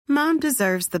Mom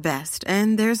deserves the best,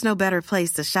 and there's no better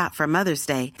place to shop for Mother's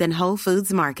Day than Whole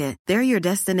Foods Market. They're your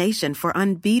destination for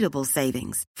unbeatable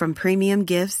savings, from premium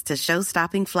gifts to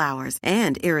show-stopping flowers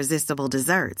and irresistible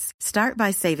desserts. Start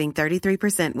by saving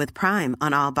 33% with Prime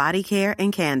on all body care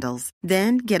and candles.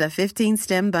 Then get a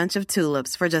 15-stem bunch of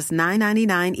tulips for just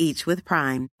 $9.99 each with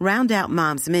Prime. Round out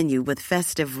Mom's menu with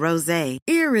festive rosé,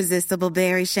 irresistible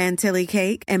berry chantilly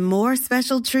cake, and more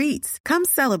special treats. Come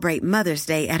celebrate Mother's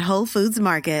Day at Whole Foods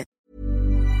Market.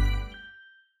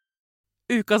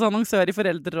 Ukas annonsør i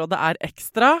Foreldrerådet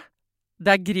Ekstra.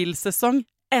 Det grillsesong.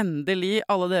 Endelig,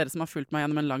 alle dere som har fulgt meg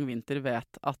gjennom en lang vinter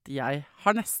vet at jeg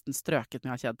har nesten strøket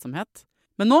med av kjedsomhet.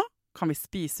 Men nå kan vi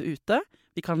spise ute,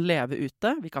 vi kan leve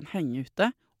ute, vi kan henge ute,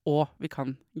 og vi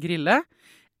kan grille.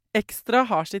 Ekstra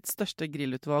har sitt største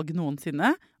grillutvalg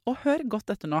noensinne, og hør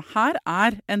godt etter nå. Her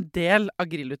en del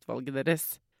av grillutvalget deres.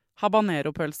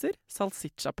 Habanero-pølser,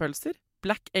 salsiccia-pølser,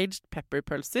 black-aged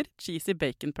pepper-pølser, cheesy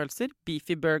bacon-pølser,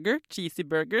 beefy burger, cheesy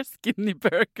burger, skinny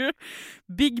burger,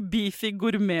 big beefy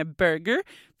gourmet-burger,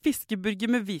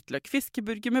 fiskeburger med hvitløk,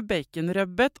 fiskeburger med bacon,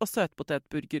 rødbet og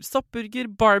søtpotetburger,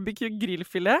 soppburger, barbecue,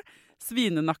 grillfilet,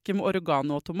 svinenakke med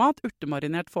oregano og tomat,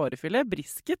 urtemarinert fårefilet,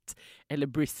 brisket, eller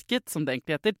brisket som det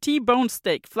egentlig heter, T-bone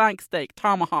steak, flank steak,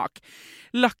 tomahawk,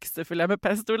 laksefilet med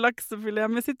pesto,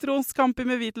 laksefilet med sitron, scampi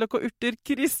med hvitløk og urter,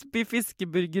 crispy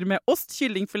fiskeburger med ost,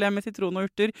 kyllingfilet med sitron og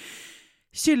urter,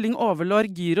 kylling overlår,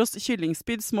 gyros,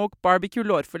 kyllingspyd, smoke, barbecue,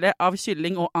 lårfilet av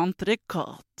kylling og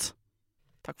entrecôte.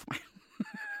 Takk for meg.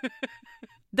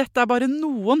 Dette bare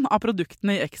noen av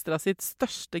produktene i Ekstra sitt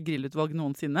største grillutvalg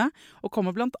noensinne, og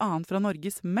kommer blant annet fra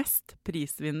Norges mest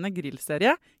prisvinnende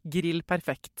grillserie, Grill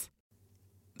Perfekt.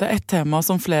 Det et tema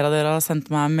som flere av dere har sendt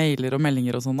meg mailer og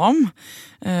meldinger og sånn om.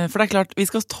 For det klart, vi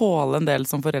skal tåle en del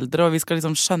som foreldre, og vi skal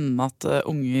liksom skjønne at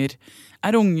unger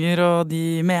unger, og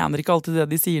de mener ikke alltid det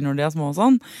de sier når de små og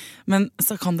sånn. Men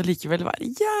så kan det likevel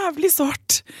være jævlig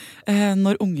sårt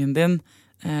når ungen din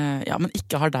men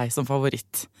ikke har deg som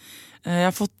favoritt. Jeg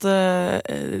har fått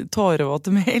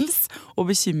tårevåte mails og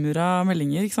bekymret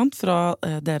meldinger, ikke sant, fra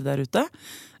dere der ute,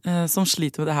 som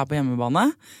sliter med det her på hjemmebane.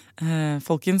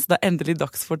 Folkens, det endelig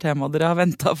dags for temaet dere har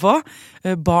ventet på.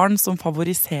 Barn som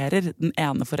favoriserer den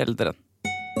ene forelderen.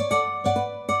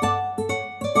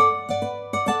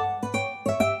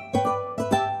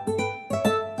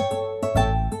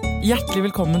 Hjertelig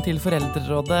velkommen til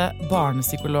Foreldrerådet,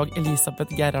 barnepsykolog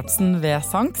Elisabeth Gerhardsen ved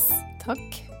Sanks.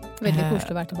 Takk. Veldig koselig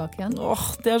å være tilbake igjen.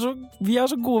 Vi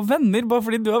så gode venner, bare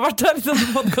fordi du har vært her i denne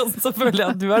podcasten, så føler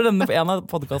jeg at du en av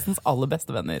podcastens aller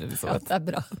beste venner, Elisabeth. Ja, det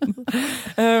bra.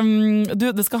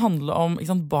 Det skal handle om,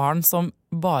 ikke sant, barn som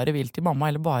bare vil til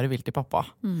mamma eller bare vil til pappa.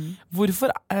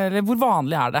 Hvor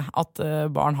vanlig det at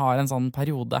barn har en sånn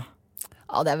periode?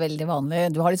 Ja, det veldig vanlig.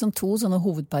 Du har liksom 2 sånne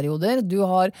hovedperioder. Du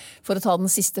har, for å ta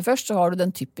den siste først, så har du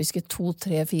den typiske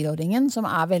 2-3-4-åringen som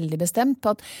veldig bestemt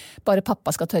på at bare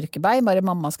pappa skal tørke meg, bare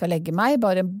mamma skal legge meg,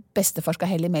 bare bestefar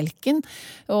skal helle i melken,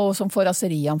 og som får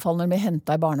raserianfall når de blir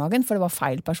hentet i barnehagen, for det var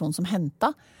feil person som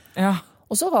hentet. Ja.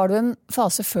 Og så har du en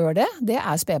fase før det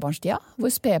spedbarnstida,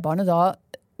 hvor spedbarnet da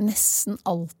nesten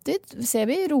alltid,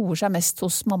 ser vi, roer seg mest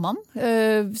hos mammaen,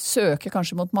 søker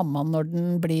kanskje mot mammaen når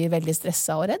den blir veldig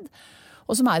stresset og redd,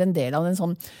 og som en del av den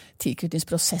sånn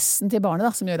tilknytningsprosessen til barnet,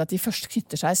 da, som gjør at de først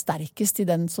knytter seg sterkest til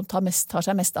den som tar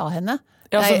seg mest av henne.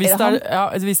 Ja, så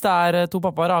hvis det 2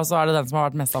 pappaer, så det den som har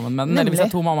vært mest sammen med den. Eller hvis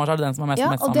det 2 mammaer, så det den som har mest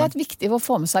sammen. Ja, og det et viktig å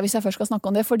få med seg hvis jeg først skal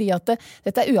snakke om det, fordi at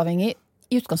dette uavhengig,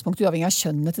 i utgangspunktet uavhengig av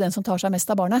kjønnet til den som tar seg mest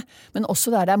av barnet, men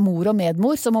også der det mor og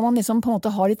medmor, så må man liksom på en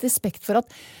måte ha litt respekt for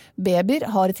at babyer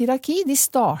har et hierarki. De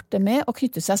starter med å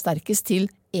knytte seg sterkest til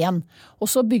en, og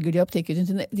så bygger de opp tilknytning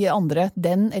til de andre,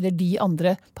 den eller de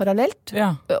andre parallelt,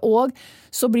 og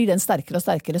så blir den sterkere og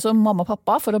sterkere. Så mamma og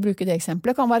pappa, for å bruke det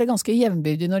eksempelet, kan være ganske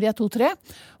jevnbyrdige når de 2-3,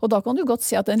 og da kan du godt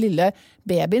si at den lille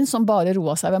babyen som bare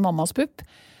roer seg ved mammas pupp,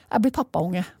 blitt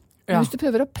pappaunge. Men hvis du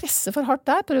prøver å presse for hardt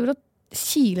der, prøver å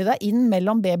kile deg inn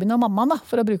mellom babyen og mammaen, da,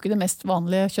 for å bruke det mest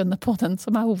vanlige kjønnet på den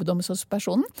som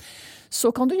hovedomsorgspersonen,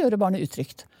 så kan du gjøre barnet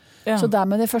utrygt. Ja. Så der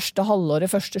med det første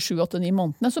halvåret, første 7, 8, 9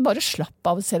 månedene, så bare slapp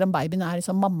av, selv om babyen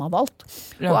liksom mammavalgt.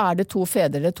 Ja. Og det 2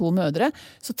 fedre eller 2 mødre,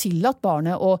 så tillat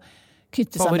barnet å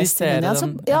knytte seg mest til henne.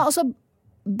 Altså,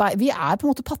 vi på en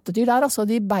måte pattedyr der, altså.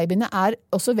 De babyene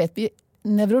også vet vi,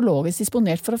 nevrologisk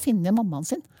disponert for å finne mammaen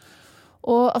sin.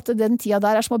 Og at den tida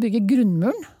der som å bygge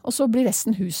grunnmuren, og så blir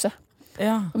resten huset.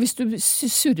 Ja. Og hvis du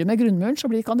surrer med grunnmuren, så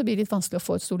kan det bli litt vanskelig å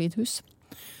få et solid hus.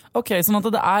 Ok, sånn at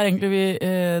det egentlig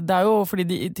det jo fordi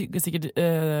de sikkert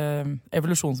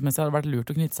evolusjonsmessig har det vært lurt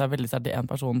å knytte seg veldig sterkt til en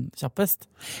person kjappest.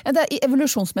 Ja,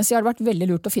 evolusjonsmessig har det vært veldig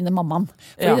lurt å finne mammaen,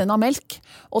 fordi den har melk,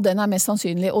 og den mest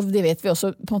sannsynlig, og det vet vi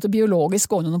også, på en måte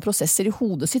biologisk gående noen prosesser i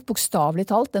hodet sitt, bokstavelig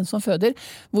talt, den som føder,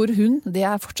 hvor hun, det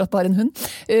fortsatt bare en hund,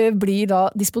 blir da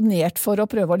disponert for å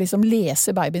prøve å liksom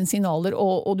lese babyens signaler,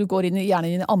 og du går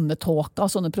gjerne inn i ammetåka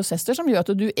og sånne prosesser som gjør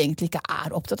at du egentlig ikke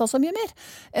opptatt av så mye mer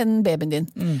enn babyen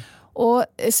din. Og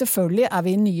selvfølgelig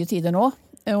vi i nye tider nå,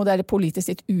 og det politisk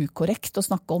litt ukorrekt å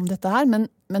snakke om dette her,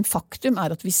 men faktum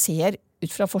at vi ser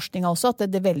ut fra forskninga også at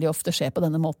det veldig ofte skjer på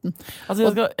denne måten.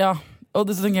 Altså, og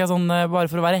det tenker jeg sånn, bare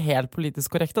for å være helt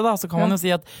politisk korrekte da, så kan man jo si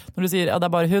at når du sier det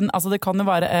bare hun, altså det kan jo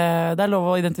være, det lov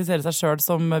å identifisere seg selv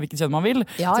som hvilket kjønn man vil.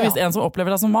 Så hvis en som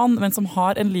opplever deg som mann, men som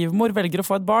har en livmor, velger å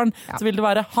få et barn, så vil det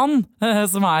være han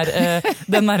som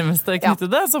den nærmeste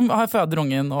knyttede, som føder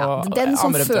ungen og den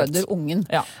som føder ungen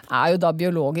jo da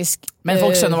biologisk. Men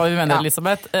folk skjønner hva vi mener,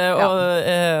 Elisabeth. Og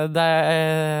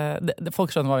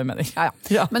folk skjønner hva vi mener.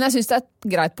 Ja. Men jeg synes det et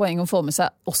greit poeng å få med seg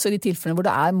også i de tilfellene hvor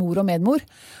det mor og medmor.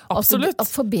 Absolutt. At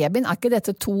for babyen ikke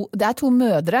dette det to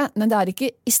mødre, men det ikke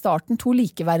i starten to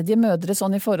likeverdige mødre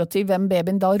sånn i forhold til hvem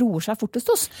babyen da roer seg fortest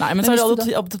hos. Nei, men så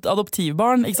det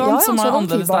adoptivbarn, ikke sant? Som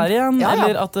annerledes der igjen.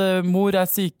 Eller at mor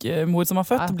syk, mor som har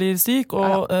født blir syk,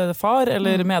 og far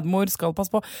eller medmor skal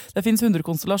passe på. Det finnes 100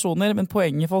 konstellasjoner, men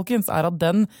poenget, folkens, at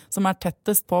den som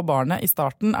tettest på barnet i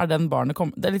starten, den barnet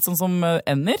kommer. Det litt sånn som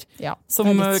ender, som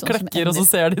klekker, og så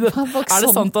ser de det. Det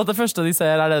sant at det første de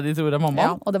ser det de tror mamma? Ja,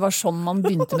 og det var sånn man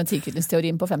begynte med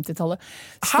tilknytningsteorien på 50-tallet.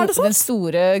 Den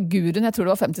store guruen, jeg tror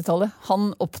det var 50-tallet,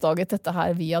 han oppdaget dette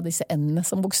her via disse endene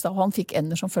som bokstav. Han fikk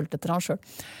ender som følte etter han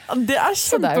selv. Det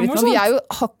kjempemorsomt! Vi jo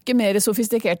hakket mer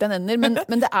sofistikert enn ender, men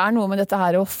det noe med dette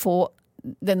her å få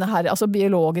denne her, altså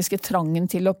biologiske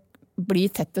trangen til å bli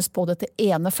tettest på dette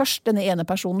denne ene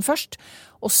personen først,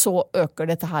 og så øker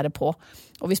dette her på.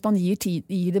 Og hvis man gir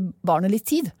det barnet litt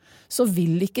tid, så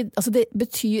vil ikke, altså det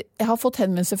betyr, jeg har fått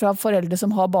henvendelser fra foreldre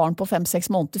som har barn på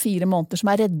 5-6 måneder, 4 måneder, som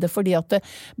redde fordi at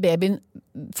babyen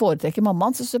foretrekker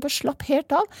mammaen, så bare slapp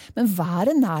helt av, men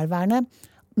vær en nærværende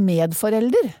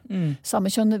medforelder, samme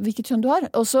kjønn, hvilket kjønn du har,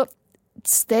 og så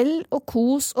stell og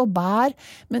kos og bær,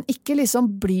 men ikke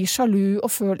liksom bli sjalu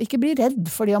og ikke bli redd,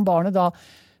 fordi om barnet da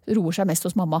roer seg mest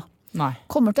hos mamma. Nei.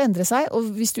 Kommer til å endre seg,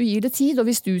 og hvis du gir det tid, og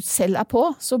hvis du selv på,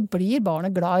 så blir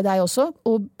barnet glad i deg også,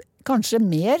 og kanskje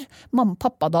mer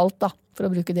pappadalt da, for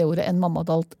å bruke det ordet, enn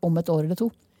mammadalt om et år eller 2.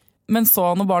 Men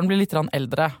så når barn blir litt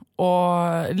eldre,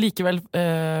 og likevel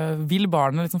vil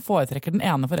barnet liksom foretrekke den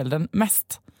ene forelderen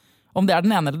mest, om det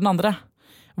den ene eller den andre,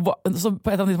 så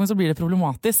på et eller annet tidspunkt så blir det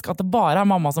problematisk at det bare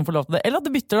mamma som får lov til det, eller at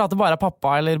det bytter da, at det bare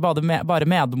pappa eller bare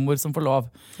medmor som får lov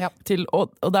til,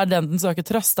 og det den søker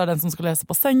trøst, det den som skal lese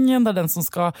på sengen, det den som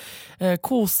skal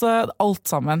kose,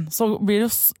 alt sammen, så blir det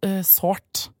jo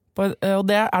sårt, og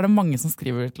det det mange som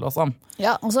skriver til oss om.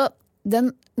 Ja, altså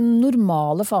den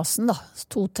normale fasen da,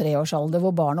 2-3 års alder,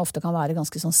 hvor barnet ofte kan være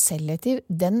ganske sånn selektiv,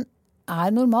 den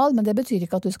normal, men det betyr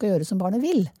ikke at du skal gjøre som barnet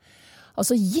vil.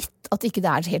 Altså gitt at ikke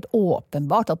det helt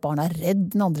åpenbart at barnet redd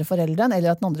den andre forelderen,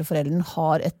 eller at den andre forelderen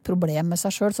har et problem med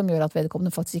seg selv som gjør at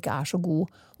vedkommende faktisk ikke så god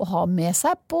å ha med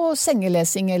seg på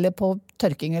sengelesing eller på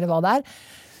tørking eller hva det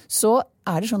så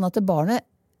det sånn at barnet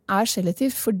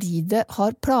selektivt fordi det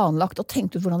har planlagt og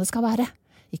tenkt ut hvordan det skal være.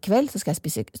 I kveld så skal jeg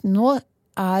spise, nå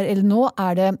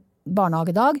det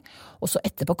barnehagedag, og så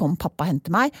etterpå kommer pappa og henter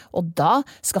meg, og da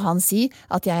skal han si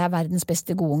at jeg verdens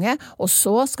beste godunge, og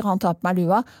så skal han ta på meg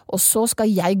lua, og så skal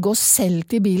jeg gå selv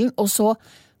til bilen, og så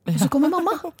kommer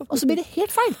mamma, og så blir det helt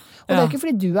feil. Og det ikke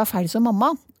fordi du feil som mamma.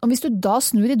 Og hvis du da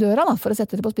snur i døra da, for å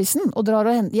sette det på spissen, og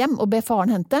drar hjem og ber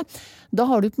faren hente, da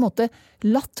har du på en måte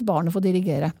latt barnet få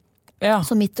dirigere. Ja.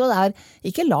 Så mitt råd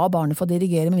ikke la barnet få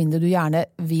dirigere med mindre du gjerne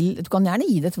vil. Du kan gjerne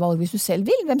gi det et valg hvis du selv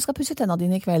vil. Hvem skal pusse tennene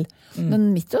dine i kveld? Men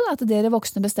mitt råd at dere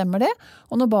voksne bestemmer det.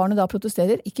 Og når barnet da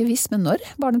protesterer, ikke hvis, men når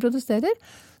barnet protesterer,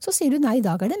 så sier du nei, i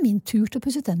dag det min tur til å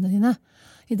pusse tennene dine.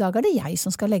 I dag det jeg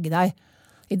som skal legge deg.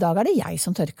 I dag det jeg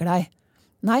som tørker deg.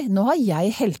 Nei, nå har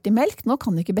jeg helt i melk, nå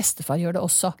kan ikke bestefar gjøre det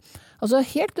også. Altså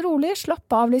helt rolig, slapp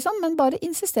av liksom, men bare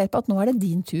insister på at nå det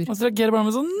din tur. Og så reagerer bare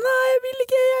med sånn, nei, jeg vil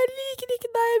ikke, jeg liker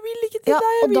ikke deg, jeg vil ikke til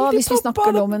deg, jeg vil ikke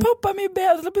pappa mye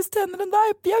bedre til å pusse tenner enn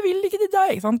deg, jeg vil ikke til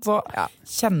deg, ikke sant? Så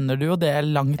kjenner du jo det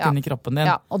langt inn i kroppen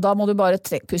din. Ja, og da må du bare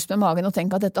puste med magen og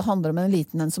tenke at dette handler om en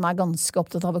liten en som ganske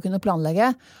opptatt av å kunne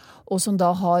planlegge, og som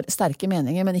da har sterke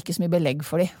meninger, men ikke så mye belegg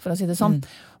for dem, for å si det sånn.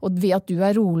 Og ved at du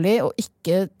rolig og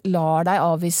ikke lar deg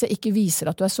avvise, ikke viser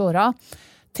at du såret,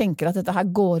 tenker at dette her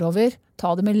går over,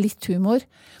 ta det med litt humor,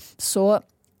 så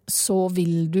så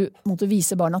vil du måtte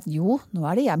vise barnet at jo,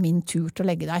 nå det min tur til å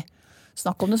legge deg.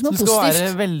 Snakk om det som så positivt. Så du skal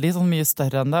være veldig sånn mye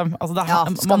større enn dem.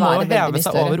 Altså man må jo leve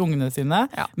seg over ungene sine,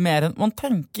 mer enn man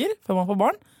tenker før man får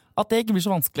barn. At det ikke blir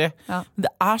så vanskelig. Men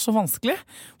det så vanskelig.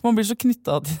 Man blir så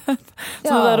knyttet til det.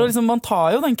 Så det der, liksom, man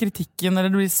tar jo den kritikken, eller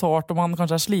det blir sårt, og man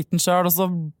kanskje sliten selv, og så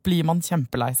blir man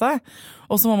kjempelei seg.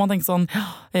 Og så må man tenke sånn,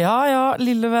 ja,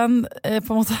 lille venn,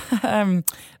 på en måte,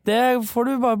 det får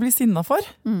du bare bli sinnet for.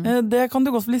 Det kan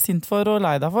du godt bli sint for og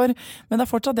lei deg for, men det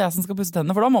fortsatt jeg som skal pusse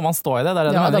tennene, for da må man stå i det. Det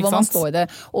det ja, mener, da må man stå i det.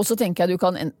 Og så tenker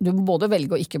jeg du må både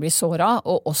velge å ikke bli såret,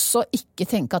 og også ikke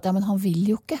tenke at ja, men han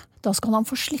vil jo ikke. Da skal han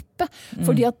få slippe.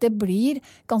 Fordi at det blir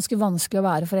ganske vanskelig å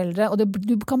være foreldre, og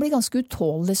du kan bli ganske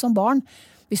utålelig som barn.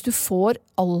 Hvis du får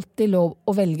alltid lov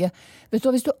å velge. Vet du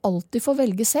hva, hvis du alltid får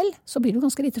velge selv, så blir du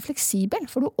ganske lite fleksibel,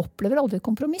 for du opplever aldri et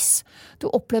kompromiss. Du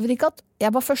opplever ikke at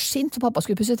jeg var først sint for pappa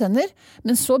skulle pusse tenner,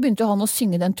 men så begynte han å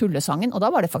synge den tullesangen, og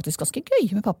da var det faktisk ganske gøy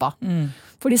med pappa.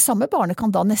 For de samme barnet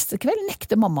kan da neste kveld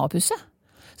nekte mamma å pusse.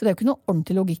 Så det jo ikke noe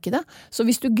ordentlig logikk i det. Så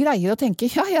hvis du greier å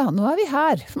tenke, ja, nå vi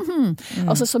her.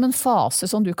 Altså som en fase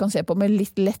som du kan se på med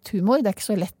litt lett humor, det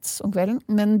ikke så lett om kvelden,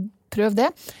 men prøv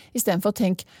det, i stedet for å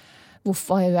tenke,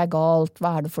 hvorfor jeg galt,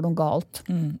 hva det for noe galt?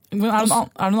 Men det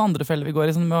noen andre feller vi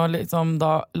går i, som liksom,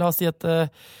 da, la oss si at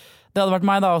det hadde vært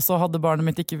meg da, og så hadde barnet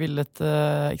mitt ikke villet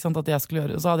ikke sant, at jeg skulle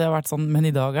gjøre, og så hadde jeg vært sånn, men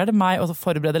i dag det meg, og så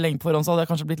forberede lenge på forhånd, så hadde jeg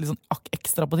kanskje blitt litt sånn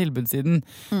ekstra på tilbudssiden.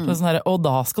 Sånn her, og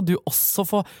da skal du også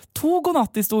få 2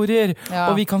 godnatthistorier,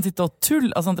 og vi kan sitte og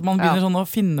tulle, altså man begynner sånn å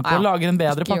finne på å lage en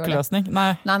bedre pakkeløsning.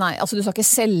 Nei, altså du skal ikke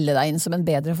selge deg inn som en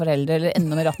bedre forelder, eller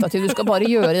enda mer attraktiv, du skal bare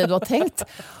gjøre det du har tenkt,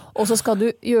 og så skal du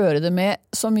gjøre det med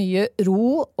så mye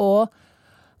ro og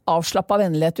avslappet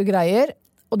vennlighet du greier,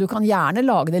 og du kan gjerne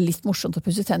lage det litt morsomt å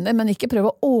pusse tenner, men ikke prøve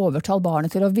å overtale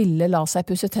barnet til å ville la seg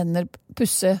pusse tenner,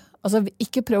 altså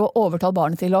ikke prøve å overtale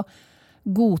barnet til å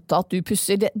godta at du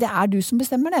pusser, det du som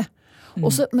bestemmer det.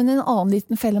 Også, men en annen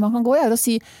liten felle man kan gå i å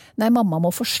si, nei, mamma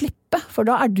må få slippe, for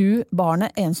da du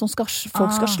barnet en som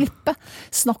folk skal slippe.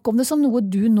 Snakk om det som noe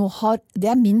du nå har,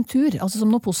 det min tur, altså som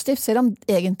noe positivt, selv om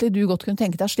egentlig du godt kunne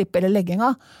tenke deg å slippe eller legge en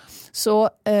av.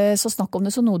 Så snakk om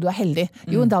det som noe du heldig.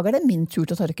 Jo, en dag det min tur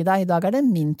til å tørke deg, i dag det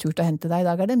min tur til å hente deg, i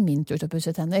dag det min tur til å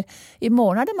pusse tenner. I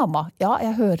morgen det mamma. Ja,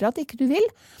 jeg hører at ikke du vil.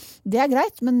 Det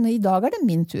greit, men i dag det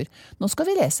min tur. Nå skal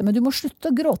vi lese, men du må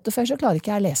slutte å gråte, for så klarer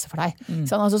ikke jeg å lese for deg.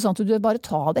 Sånn at du bare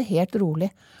ta det helt rolig.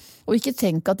 Og ikke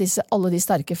tenk at alle de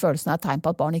sterke følelsene tegn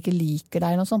på at barn ikke liker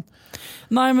deg eller noe sånt.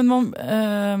 Nei, men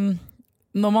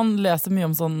når man leser mye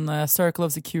om sånn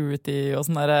circle of security og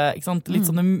sånn der, ikke sant?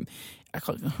 Litt sånne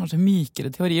kanskje mykere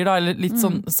teorier da, eller litt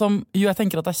sånn som jo jeg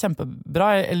tenker at det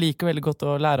kjempebra, jeg liker veldig godt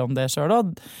å lære om det selv da.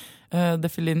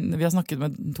 Vi har snakket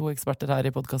med 2 eksperter her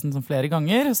i podcasten som flere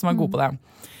ganger, som gode på det.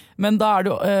 Men da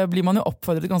blir man jo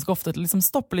oppfordret ganske ofte til å liksom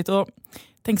stoppe litt og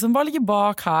tenke som bare ligger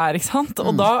bak her, ikke sant?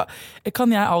 Og da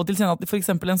kan jeg av og til kjenne at for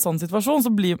eksempel i en sånn situasjon,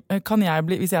 så kan jeg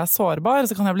bli, hvis jeg sårbar,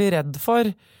 så kan jeg bli redd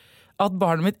for at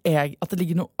barnet mitt at det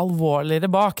ligger noe alvorligere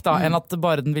bak da, enn at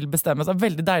bare den vil bestemme. Så det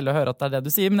veldig deilig å høre at det det du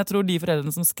sier, men jeg tror de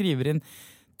foreldrene som skriver inn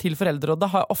til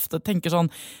foreldrerådet har ofte tenker sånn,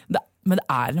 men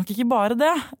det nok ikke bare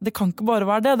det. Det kan ikke bare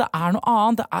være det. Det noe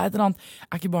annet. Det et eller annet.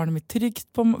 Ikke barnet mitt trygt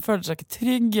på, føler seg ikke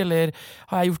trygg, eller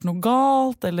har jeg gjort noe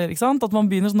galt, eller ikke sant? At man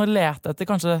begynner sånn å lete etter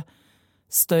kanskje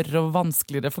større og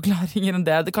vanskeligere forklaringer enn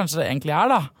det kanskje egentlig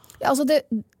da. Ja, altså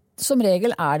som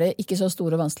regel det ikke så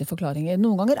store og vanskelige forklaringer.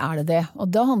 Noen ganger det det. Og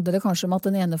da handler det kanskje om at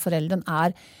den ene forelderen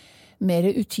mer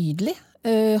utydelig,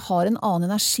 har en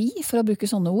annen energi, for å bruke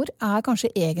sånne ord,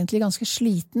 kanskje egentlig ganske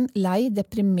sliten, lei,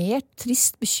 deprimert,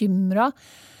 trist, bekymret,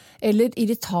 eller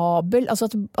irritabel. Altså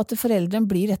at foreldren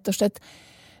blir rett og slett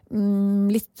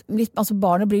altså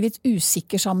barnet blir litt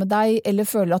usikker sammen med deg, eller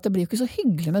føler at det blir jo ikke så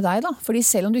hyggelig med deg da, fordi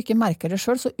selv om du ikke merker det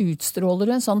selv, så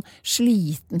utstråler du en sånn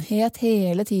slitenhet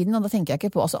hele tiden, og da tenker jeg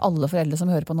ikke på, altså alle foreldre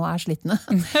som hører på nå slitne,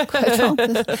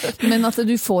 men at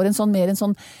du får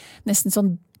nesten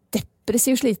sånn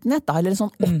depressiv slitenhet da, eller en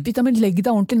sånn oppgitt, men legg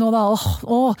deg ordentlig nå da,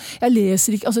 jeg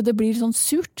leser ikke, altså det blir sånn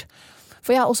surt.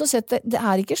 For jeg har også sett det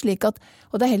ikke slik at,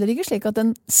 og det heller ikke slik at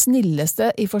den snilleste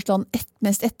i forstand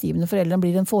mest ettergivende foreldren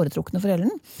blir den foretrukne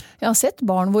foreldren. Jeg har sett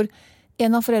barn hvor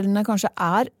en av foreldrene kanskje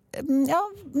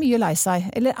mye lei seg,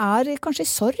 eller kanskje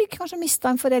i sorg, kanskje mistet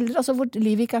en forelder, altså hvor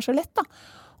livet ikke så lett da.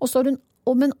 Og så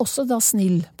men også da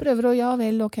snill, prøver å, ja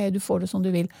vel, ok, du får det som du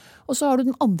vil. Og så har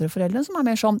du den andre foreldren som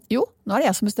mer sånn, jo, nå det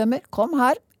jeg som bestemmer, kom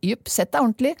her, sett deg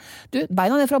ordentlig, du,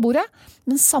 beina ned fra bordet,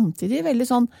 men samtidig veldig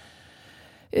sånn,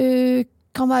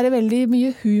 kan være veldig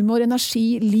mye humor,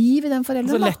 energi, liv i den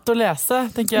foreldren. Så lett å lese,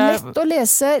 tenker jeg. Lett å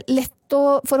lese, lett å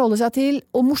forholde seg til,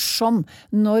 og morsom,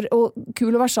 og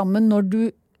kul å være sammen når du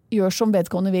gjør som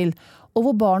vedkommende vil. og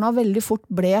hvor barna veldig fort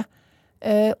ble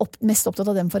mest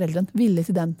opptatt av den foreldren, villig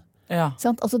til den. Ja.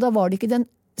 Altså da var det ikke den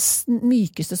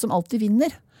mykeste som alltid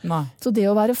vinner. Nei. Så det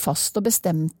å være fast og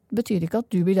bestemt betyr ikke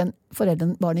at du blir den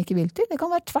foreldren barnet ikke vil til. Det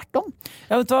kan være tvert om.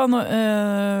 Ja, vet du hva,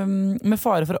 med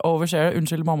fare for å overshare,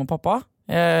 unnskyld mamma og pappa,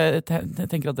 jeg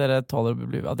tenker at dere tåler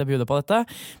at jeg bjuder på dette,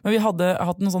 men vi hadde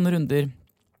hatt noen sånne runder,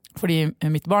 fordi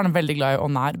mitt barn er veldig glad i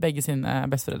å nær begge sine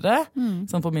besteforeldre,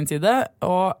 sånn på min side,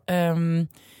 og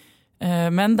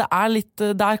men det litt,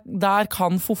 der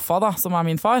kan Foffa da, som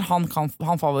min far, han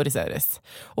favoriseres.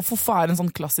 Og Foffa en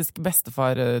sånn klassisk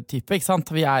bestefar-type, ikke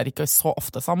sant? Vi ikke så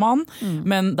ofte sammen,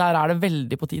 men der det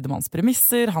veldig på Tidemanns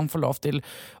premisser, han får lov til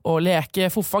å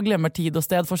leke, Foffa glemmer tid og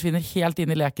sted, forsvinner helt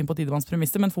inn i leken på Tidemanns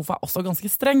premisser, men Foffa også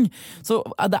ganske streng. Så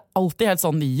det alltid helt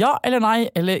sånn ja eller nei,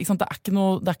 eller, ikke sant?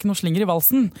 Det ikke noe slinger i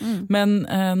valsen, men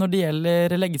når det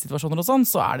gjelder leggesituasjoner og sånn,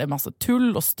 så det masse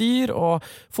tull og styr, og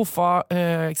Foffa,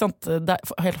 ikke sant? Det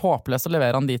helt håpløst å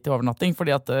levere han dit til overnatting,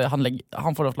 fordi at han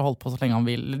får lov til å holde på så lenge han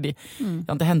vil. De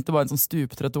henter bare en sånn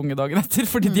stuptrøtt unge dagen etter,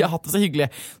 fordi de har hatt det så hyggelig.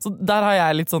 Så der har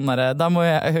jeg litt sånn der må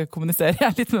jeg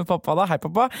kommunisere litt med pappa da, hei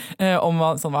pappa, om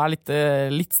å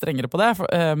litt strengere på det.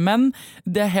 Men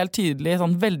det helt tydelig,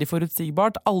 sånn veldig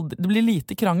forutsigbart, det blir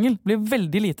lite krangel, det blir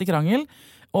veldig lite krangel,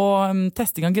 og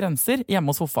testing av grenser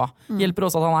hjemme hos Foffa. Hjelper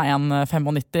også at han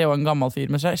 1,95 og en gammel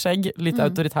fyr med skjegg, litt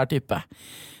autoritær type.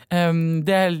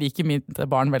 Det liker mitt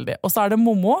barn veldig. Og så det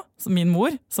Momo, min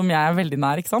mor, som jeg veldig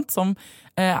nær, ikke sant? Som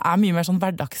mye mer sånn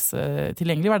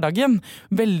hverdagstilgjengelig i hverdagen.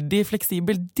 Veldig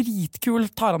fleksibel, dritkul,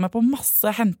 tar han med på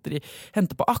masse, henter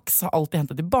på aks, har alltid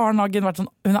hentet i barnehagen.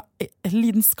 Hun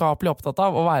lidenskapelig opptatt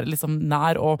av å være liksom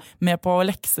nær og med på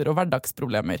lekser og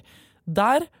hverdagsproblemer.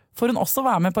 Der får hun også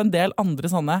være med på en del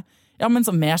andre sånne, ja, men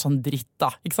så mer sånn dritt da,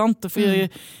 ikke sant? For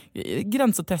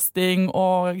grensetesting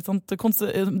og ikke sant?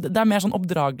 Det mer sånn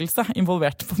oppdragelse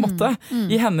involvert på en måte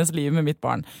i hennes liv med mitt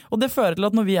barn. Og det fører til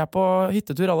at når vi på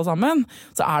hyttetur alle sammen,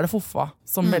 så det Foffa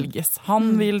som velges.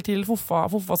 Han vil til Foffa,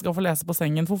 Foffa skal få lese på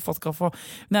sengen, Foffa skal få,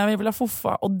 nei, vi vil ha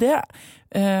Foffa. Og det,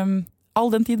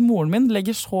 all den tid moren min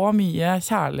legger så mye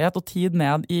kjærlighet og tid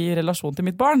ned i relasjon til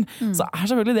mitt barn, så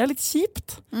selvfølgelig det litt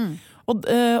kjipt.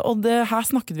 Og det her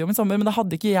snakket vi om i sommer, men det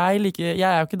hadde ikke jeg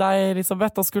jo ikke deg,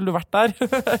 Elisabeth, da skulle du vært der.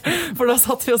 For da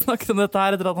satt vi og snakket om dette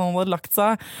her etter at han hadde lagt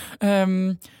seg.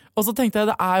 Og så tenkte jeg,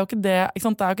 det jo ikke det, ikke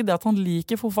sant? Det jo ikke det at han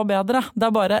liker Foffa bedre.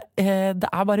 Det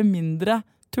bare mindre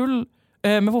tull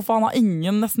med Foffa. Han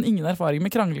har nesten ingen erfaring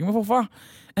med krangling med Foffa.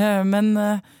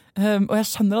 Og jeg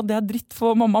skjønner at det dritt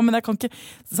for mamma, men jeg kan ikke,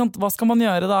 sant, hva skal man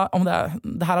gjøre da, om det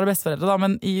her det besteforeldre da,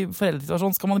 men i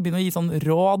foreldresituasjonen skal man begynne å gi sånn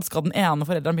råd, skal den ene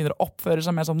forelderen begynne å oppføre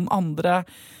seg mer som den andre,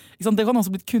 ikke sant? Det kan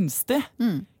også bli kunstig,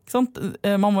 ikke sant?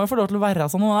 Man må jo få lov til å være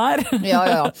som noen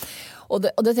Ja. Og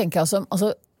det tenker jeg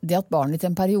altså det at barnet i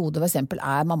en periode for eksempel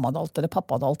mammadalt eller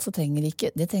pappadalt, så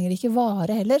det trenger ikke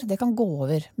vare heller, det kan gå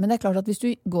over. Men det klart at hvis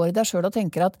du går i deg selv og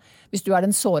tenker at, hvis du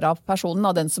den såra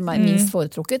personen, den som minst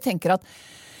foretrukket, tenker at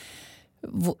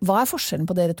hva forskjellen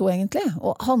på dere to egentlig?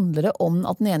 Og handler det om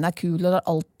at den ene kul og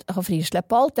alt har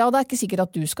frislepp og alt? Ja, det ikke sikkert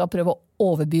at du skal prøve å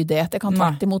overby det. Det kan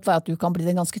tvert imot være at du kan bli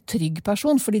en ganske trygg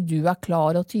person, fordi du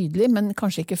klar og tydelig, men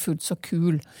kanskje ikke fullt så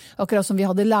kul. Akkurat som vi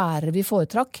hadde lærere vi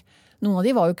foretrakk. Noen av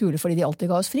de var jo kule fordi de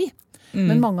alltid ga oss fri.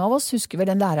 Men mange av oss husker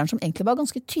vel den læreren som egentlig var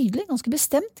ganske tydelig, ganske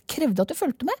bestemt, krevde at du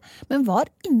fulgte med, men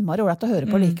var innmari ålreit å høre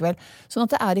på likevel. Sånn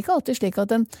at det ikke alltid slik at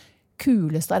den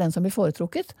kuleste den som blir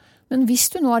foretrukket. Men hvis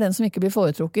du nå den som ikke blir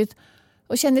foretrukket,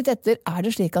 og kjenner litt etter,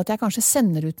 det slik at jeg kanskje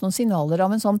sender ut noen signaler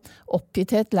av en sånn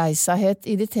oppgitthet, leisaghet,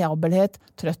 irritabelhet,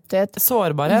 trøtthet,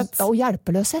 sårbarhet og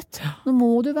hjelpeløshet. Nå må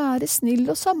du være snill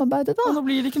og samarbeide da. Og nå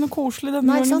blir det ikke noe koselig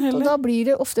denne gangen heller. Og da blir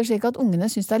det ofte slik at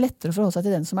ungene synes det lettere å forholde seg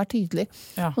til den som tydelig.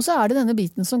 Ja. Og så det denne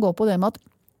biten som går på det med at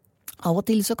av og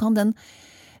til så kan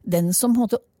den som på en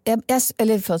måte,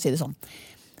 eller for å si det sånn,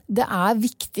 det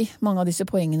viktig, mange av disse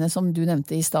poengene som du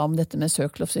nevnte i sted om dette med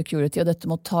circle of security, og dette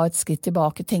må ta et skritt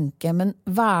tilbake, tenke, men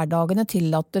hverdagene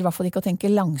tillater i hvert fall ikke å tenke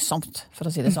langsomt, for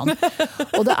å si det sånn.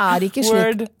 Og det ikke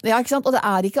slik, ja, ikke sant? Og det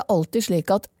ikke alltid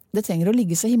slik at det trenger å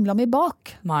ligge så himla mye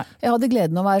bak. Nei. Jeg hadde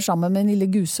gleden av å være sammen med en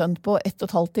lille gussønn på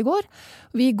 1,5 i går.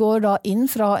 Vi går da inn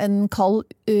fra en kald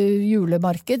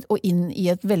julemarked og inn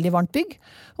i et veldig varmt bygg,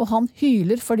 og han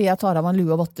hyler fordi jeg tar av en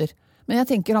lue og votter. Men jeg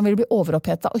tenker han vil bli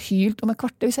overopphetet og hylt om et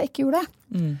kvarter hvis jeg ikke gjorde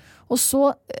det. Og så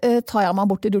tar jeg meg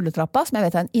bort til rulletrappa, som jeg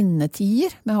vet en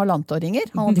innetier med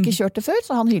halvannetåringer. Han hadde ikke kjørt det før,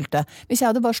 så han hylte. Hvis jeg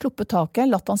hadde bare sluppet taket,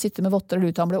 latt han sitte med votter og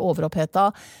lut, han ble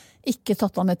overopphetet, ikke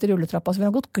tatt han med til rulletrappa, så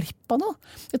ville han gått glipp av noe.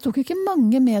 Det tok ikke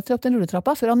mange meter opp den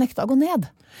rulletrappa før han nekta å gå ned.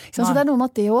 Så det noe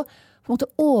med at det på en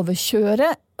måte overkjøre,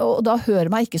 og da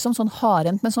hører meg ikke som sånn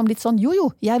harent, men som litt sånn,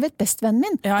 jo, jeg vet best, vennen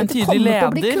min. Ja, en tydelig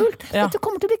leder. Dette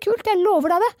kommer til å bli kult, jeg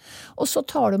lover deg det. Og så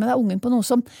tar du med deg ungen på noe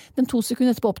som den 2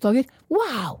 sekunder etterpå oppdager,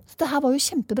 wow, det her var jo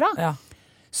kjempebra. Ja.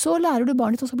 Så lærer du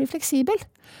barnet til å bli fleksibel.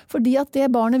 Fordi at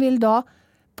det barnet vil da,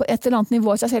 på et eller annet nivå,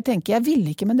 jeg selv tenker, jeg ville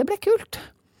ikke, men det ble kult.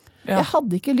 Ja. Jeg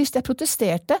hadde ikke lyst, jeg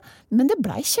protesterte, men det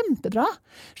ble kjempebra.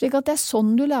 Slik at det er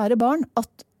sånn du lærer barn, at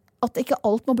ikke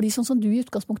alt må bli sånn som du i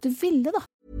utgangspunktet ville, da.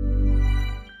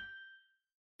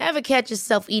 Ever catch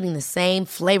yourself eating the same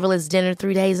flavorless dinner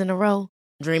 3 days in a row?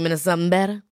 Dreaming of something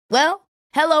better? Well,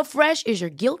 HelloFresh is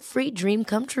your guilt-free dream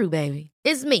come true, baby.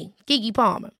 It's me, Keke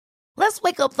Palmer. Let's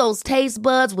wake up those taste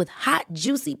buds with hot,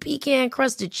 juicy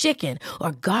pecan-crusted chicken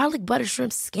or garlic butter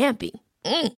shrimp scampi.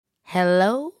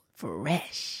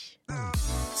 HelloFresh.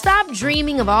 Stop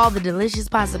dreaming of all the delicious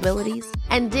possibilities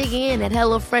and dig in at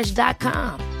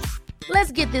HelloFresh.com.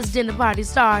 Let's get this dinner party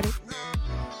started.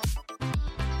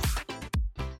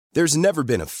 There's never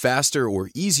been a faster or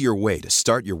easier way to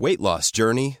start your weight loss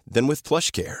journey than with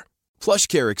PlushCare.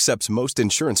 PlushCare accepts most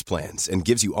insurance plans and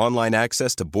gives you online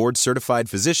access to board-certified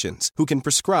physicians who can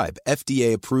prescribe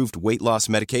FDA-approved weight loss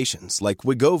medications like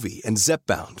Wegovy and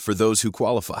Zepbound for those who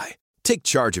qualify. Take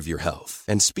charge of your health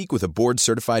and speak with a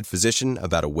board-certified physician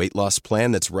about a weight loss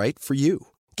plan that's right for you.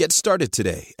 Get started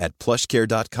today at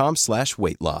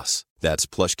plushcare.com/weightloss. That's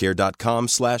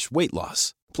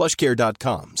plushcare.com/weightloss.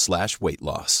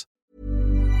 plushcare.com/weightloss.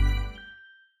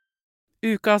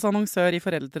 Ukas annonsør i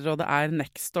Foreldrerådet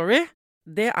Nextory.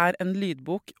 Det en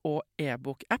lydbok- og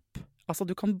e-bok-app. Altså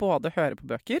du kan både høre på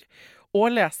bøker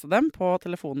og lese dem på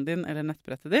telefonen din eller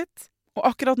nettbrettet ditt. Og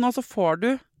akkurat nå så får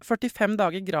du 45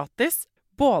 dager gratis,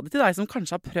 både til deg som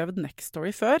kanskje har prøvd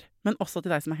Nextory før, men også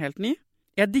til deg som helt ny.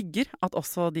 Jeg digger at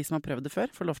også de som har prøvd det før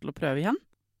får lov til å prøve igjen.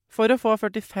 For å få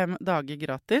 45 dager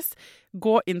gratis,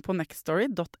 gå inn på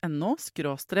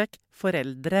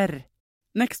nextory.no/foreldrer.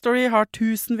 Nextory har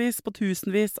tusenvis på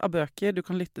tusenvis av bøker du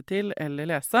kan lytte til eller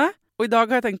lese. Og i dag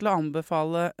har jeg tenkt å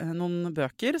anbefale noen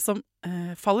bøker som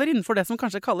faller innenfor det som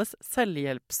kanskje kalles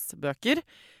selvhjelpsbøker.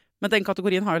 Men den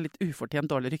kategorien har jo litt ufortjent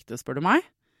dårlig rykte, spør du meg.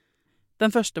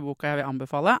 Den første boka jeg vil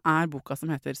anbefale boka som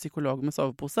heter Psykolog med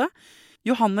sovepose.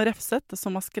 Johanne Refseth,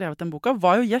 som har skrevet den boka,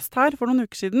 var jo gjest her for noen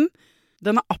uker siden.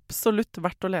 Den absolutt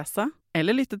verdt å lese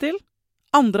eller lytte til.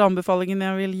 Andre anbefalingen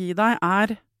jeg vil gi deg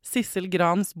Sissel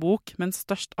Grans bok, men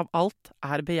størst av alt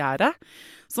begjæret,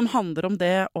 som handler om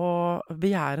det å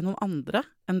begjære noen andre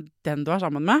enn den du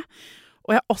sammen med.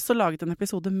 Og jeg har også laget en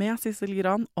episode med Sissel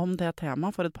Gran om det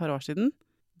temaet for et par år siden.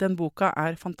 Den boka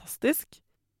fantastisk.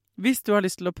 Hvis du har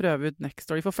lyst til å prøve ut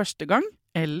Nextory for første gang,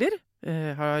 eller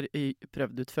har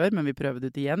prøvd ut før, men vi prøver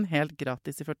ut igjen, helt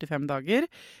gratis i 45 dager,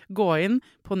 gå inn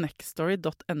på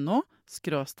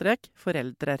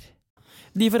nextory.no/foreldrer.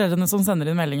 De foreldrene som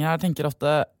sender inn meldinger her tenker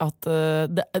ofte at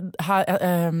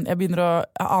jeg begynner å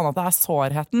ane at det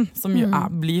sårheten som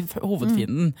blir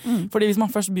hovedfienden. Fordi hvis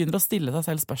man først begynner å stille seg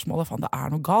selv spørsmålet, faen, det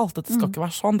noe galt, dette skal ikke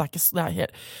være sånn, så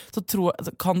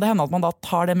kan det hende at man da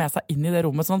tar det med seg inn i det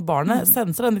rommet, sånn at barnet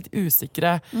senser den litt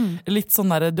usikre, litt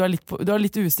sånn der, du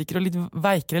litt usikker og litt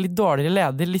veikere, litt dårligere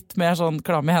leder, litt mer sånn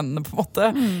klam i hendene på en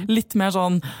måte, litt mer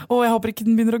sånn, jeg håper ikke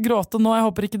den begynner å gråte nå, jeg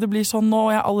håper ikke det blir sånn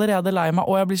nå, jeg allerede lei meg,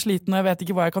 jeg blir sliten, og jeg vet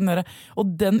ikke hva jeg kan gjøre. Og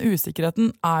den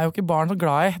usikkerheten jo ikke barn så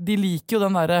glad i. De liker jo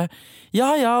den derre ja,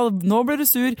 nå blir du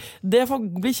sur. Det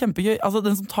blir kjempegøy. Altså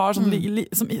den som tar sånn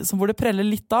hvor det preller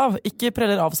litt av. Ikke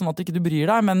preller av sånn at ikke du bryr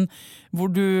deg, men hvor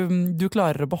du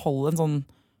klarer å beholde en sånn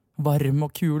varm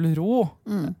og kul ro.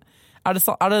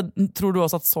 Tror du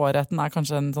også at sårheten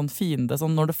kanskje en sånn fiende,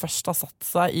 sånn når det først har satt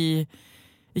seg i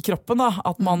kroppen, da,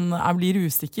 at man blir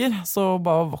usikker, så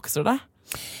bare vokser det?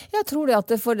 Jeg tror det at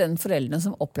for den foreldrene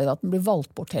som opplever at den blir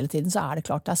valgt bort hele tiden, så det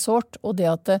klart det sårt. Og det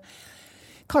at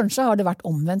kanskje har det vært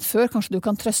omvendt før. Kanskje du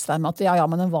kan trøste deg med at ja,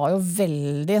 men den var jo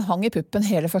veldig hang i puppen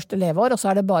hele første leveår, og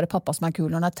så det bare pappa som kul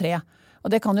når den 3.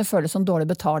 Og det kan jo føles som dårlig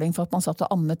betaling for at man satt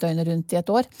og ammet døgnet rundt i et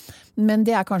år. Men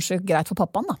det kanskje greit for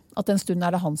pappaen da, at en stund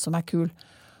det han som kul.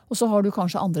 Og så har du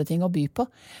kanskje andre ting å by på.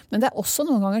 Men det også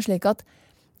noen ganger slik at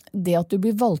det at du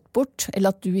blir valgt bort,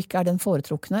 eller at du ikke den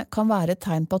foretrukne, kan være et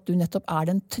tegn på at du nettopp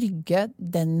den trygge,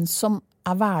 den som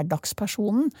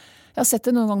hverdagspersonen. Jeg har sett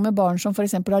det noen ganger med barn som for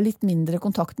eksempel har litt mindre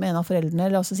kontakt med en av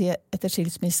foreldrene, la oss si etter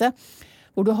skilsmisse,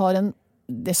 hvor du har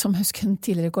det som jeg husker en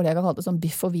tidligere kollega kalte som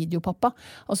biff- og videopappa.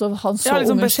 Altså han så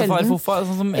liksom ungen sjelden,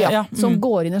 som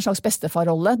går inn i en slags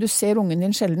bestefarrolle. Du ser ungen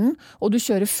din sjelden, og du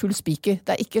kjører full spiker.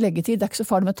 Det ikke leggetid, det ikke så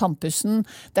farlig med tannpussen,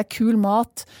 det kul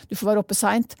mat, du får være oppe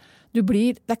sent.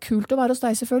 Det kult å være hos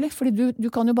deg selvfølgelig, fordi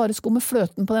du kan jo bare skumme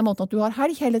fløten på den måten at du har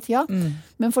helg hele tida.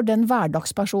 Men for den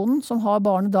hverdagspersonen som har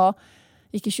barnet da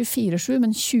ikke 24/7,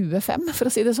 men 25, for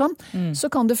å si det sånn, så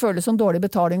kan det føles som dårlig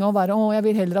betaling å være, jeg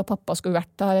vil heller at pappa skulle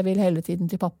vært der, jeg vil hele tiden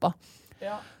til pappa.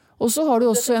 Ja. Og så har du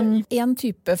også en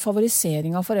type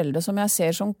favorisering av foreldre som jeg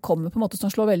ser som kommer på en måte som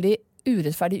slår veldig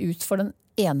urettferdig ut for den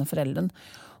ene foreldren.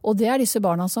 Og det disse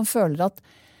barna som føler at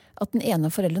den ene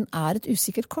foreldren et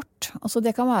usikkert kort. Altså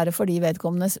det kan være fordi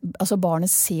barnet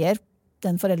ser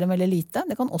den foreldren veldig lite.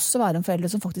 Det kan også være en forelder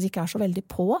som faktisk ikke så veldig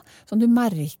på, som du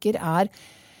merker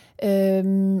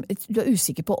du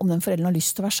usikker på om den foreldren har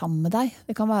lyst til å være sammen med deg.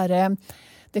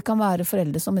 Det kan være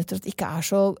foreldre som rett og slett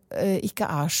ikke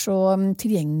er så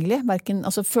tilgjengelige, hverken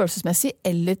følelsesmessig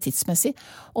eller tidsmessig.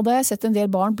 Og da har jeg sett en del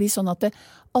barn bli sånn at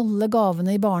alle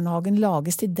gavene i barnehagen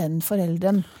lages til den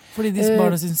foreldren. Fordi disse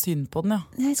barna synes synd på den, ja?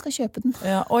 Nei, jeg skal kjøpe den.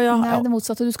 Ja. Nei, det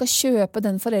motsatte. Du skal kjøpe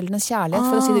den foreldrenes kjærlighet,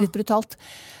 for å si det litt brutalt.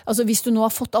 Altså, hvis du nå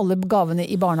har fått alle gavene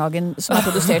i barnehagen som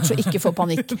produsert, så ikke få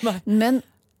panikk. Men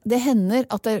det hender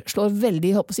at det slår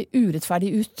veldig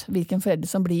urettferdig ut hvilken foreldre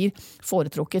som blir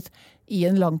foretrukket i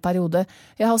en lang periode.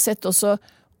 Jeg har sett også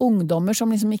ungdommer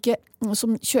som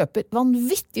som kjøper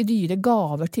vanvittig dyre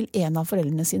gaver til en av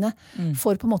foreldrene sine,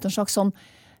 for på en måte en slags sånn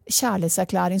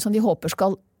kjærlighetserklæring som de håper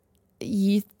skal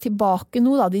gi tilbake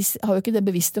noe. De har jo ikke det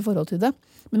bevisste forhold til det.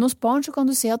 Men hos barn så kan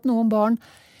du se at noen barn,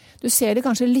 du ser det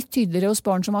kanskje litt tydeligere hos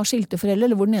barn som har skilte foreldre,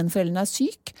 eller hvor den ene forelderen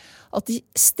syk, at de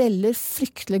steller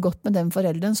fryktelig godt med den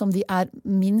foreldren som de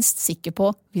minst sikker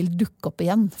på vil dukke opp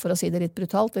igjen, for å si det litt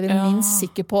brutalt, eller minst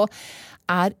sikker på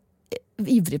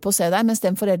ivrig på å se deg, mens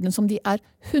den foreldren som de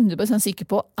 100% sikker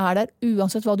på der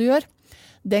uansett hva du gjør,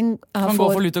 den kan gå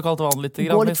for lut og kaldt vann litt.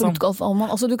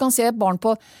 Altså, du kan se et barn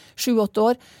på 7-8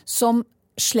 år som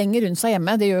slenger rundt seg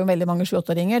hjemme, det gjør jo veldig mange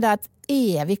 7-8-åringer, det et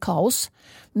evig kaos,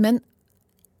 men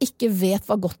ikke vet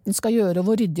hva godt den skal gjøre, og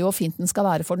hvor ryddig og fint den skal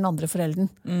være for den andre foreldren.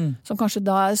 Som kanskje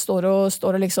da står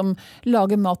og liksom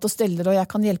lager mat og steller, og jeg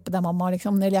kan hjelpe deg mamma,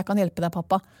 liksom, eller jeg kan hjelpe deg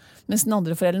pappa. Mens den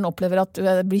andre foreldren opplever at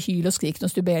det blir hyl og skrik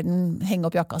når du ber den henge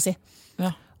opp jakka si.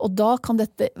 Ja. Og da kan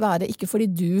dette være ikke fordi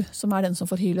du som den som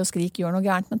får hyl og skrik gjør noe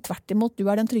gærent, men tvert imot, du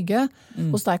den trygge.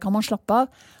 Hos deg kan man slappe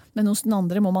av, men hos den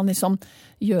andre må man liksom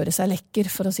gjøre seg lekker,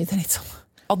 for å si det litt sånn.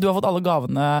 At du har fått alle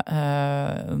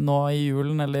gavene nå i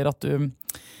julen, eller at du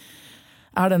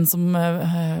den som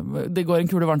det går en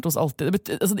kule varmt hos alltid. Du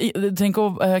trenger ikke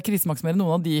å krisemaksimere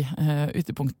noen av de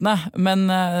ytterpunktene, men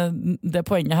det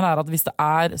poenget her at hvis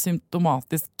det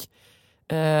symptomatisk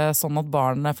sånn at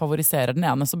barnet favoriserer den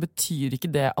ene, så betyr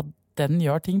ikke det at den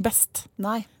gjør ting best.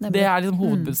 Nei, nemlig. Det liksom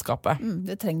hovedbudskapet.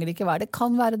 Det trenger det ikke være. Det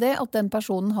kan være det at den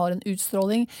personen har en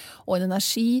utstråling og en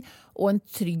energi og en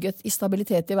trygghet i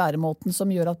stabilitet i væremåten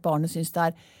som gjør at barnet synes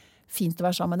det fint å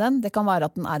være sammen med den. Det kan være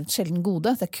at den et sjelden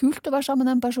gode. Det kult å være sammen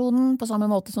med den personen, på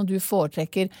samme måte som du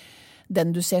foretrekker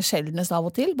den du ser sjeldnest av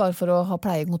og til, bare for å ha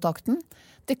pleiekontakten.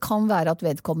 Det kan være at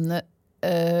vedkommende,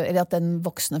 eller at den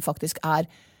voksne faktisk at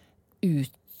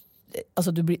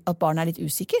barnet litt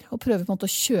usikker, og prøver på en måte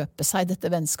å kjøpe seg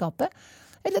dette vennskapet.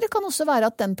 Eller det kan også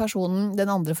være at den personen, den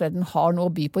andre foreldren, har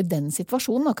noe å by på i den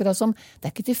situasjonen, akkurat som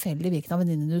det ikke tilfeldig hvilken av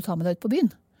venninnene du tar med deg ut på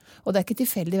byen. Og det ikke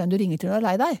tilfeldig hvem du ringer til når du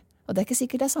lei deg. Og det ikke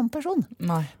sikkert det samme person.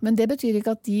 Nei. Men det betyr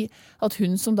ikke at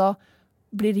hun som da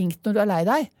blir ringt når du lei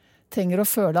deg, trenger å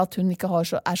føle at hun ikke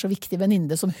så viktig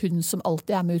venninne som hun som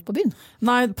alltid med ut på byen.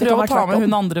 Nei, prøv å ta med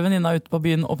hun andre venninna ut på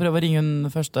byen, og prøv å ringe hun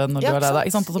første når du lei deg.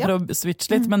 Ikke sant? Og så prøv å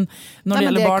switche litt, men når det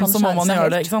gjelder barn så må man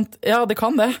gjøre det. Ikke sant? Ja, det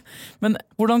kan det. Men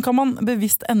hvordan kan man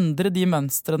bevisst endre de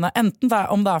mønstrene? Enten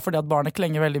om det fordi at barnet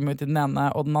klenger veldig mye til den ene,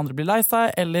 og den andre blir lei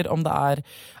seg, eller om det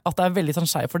at det veldig sånn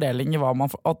skjev fordeling i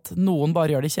at noen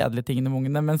bare gjør de kjedelige tingene med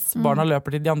ungene, mens barna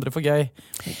løper til de andre for gøy.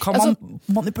 Kan man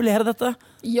manipulere dette?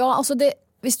 Ja,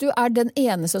 hvis du den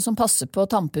eneste som passer på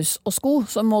tannpuss og sko,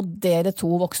 så må dere to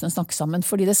voksne snakke sammen,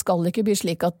 fordi det skal ikke bli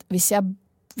slik at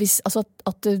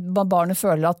at barnet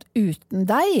føler at uten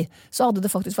deg, så hadde det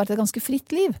faktisk vært et ganske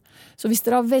fritt liv. Så hvis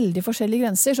dere har veldig forskjellige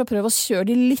grenser, så prøv å kjøre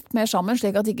de litt mer sammen,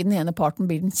 slik at ikke den ene parten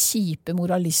blir den kjipe,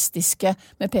 moralistiske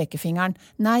med pekefingeren.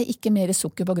 Nei, ikke mer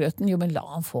sukker på grøten, jo, men la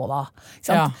han få da.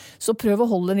 Ja. Så prøv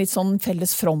å holde en litt sånn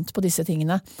felles front på disse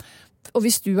tingene. Og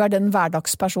hvis du den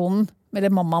hverdagspersonen,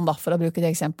 eller mammaen da, for å bruke det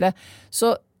eksempelet,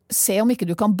 så se om ikke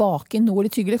du kan bake inn noe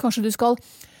litt hyggelig. Kanskje du skal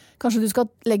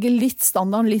legge litt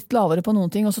standarden litt lavere på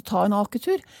noen ting, og så ta en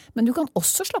aketur. Men du kan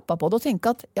også slappe av på det og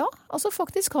tenke at ja,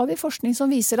 faktisk har vi forskning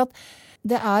som viser at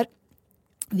det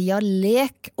via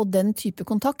lek og den type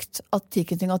kontakt at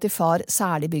tilknytningen til far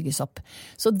særlig bygges opp.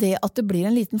 Så det at det blir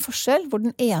en liten forskjell, hvor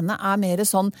den ene mer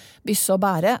sånn bysse og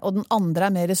bære, og den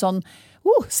andre mer sånn,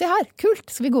 se her,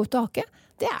 kult, skal vi gå ut og ake?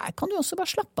 Det kan du også bare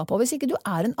slappe av på hvis ikke du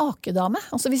en akedame.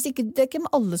 Altså hvis ikke, det ikke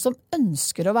alle som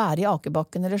ønsker å være i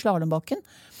akebakken eller slalombakken.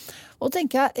 Og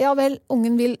tenker jeg, ja vel,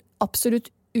 ungen vil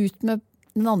absolutt ut med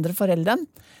den andre forelderen,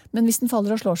 men hvis den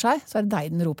faller og slår seg, så det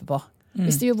deg den roper på.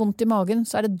 Hvis det gjør vondt i magen,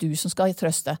 så det du som skal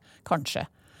trøste, kanskje.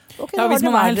 Okay, ja, hvis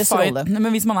man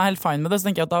helt fine med det, så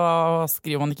tenker jeg at da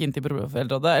skriver man ikke inn til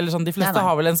Foreldrerådet. Eller sånn, de fleste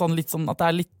har vel en sånn litt sånn at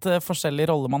det litt forskjellig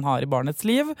rolle man har i barnets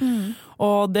liv.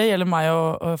 Og det gjelder meg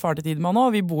og far til Tidemann nå.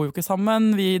 Vi bor jo ikke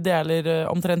sammen, vi deler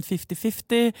omtrent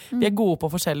 50-50. Vi gode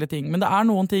på forskjellige ting. Men det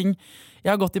noen ting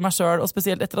jeg har gått i meg selv, og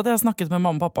spesielt etter at jeg har snakket med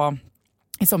mamma og pappa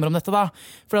i sommer om dette da.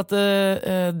 For at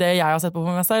det jeg har sett på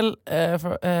meg selv,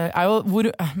 jo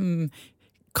hvor...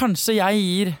 Kanskje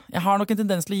jeg har nok en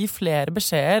tendens til å gi flere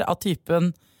beskjeder av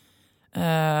typen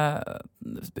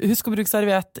husk å bruke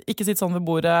serviett, ikke sitt sånn ved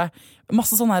bordet,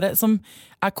 masse sånne her, som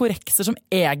korrekser som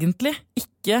egentlig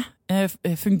ikke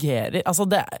fungerer. Altså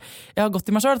jeg har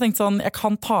gått i meg selv og tenkt sånn, jeg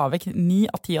kan ta vekk 9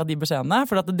 av 10 av de beskjedene,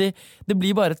 for at det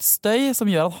blir bare et støy som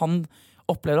gjør at han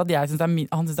opplever at han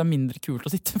synes det mindre kult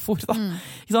å sitte for da.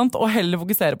 Ikke sant? Og heller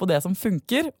fokusere på det som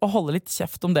funker, og holde litt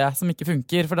kjeft om det som ikke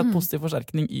funker, for det positiv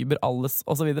forsterkning über alles,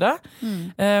 og så videre.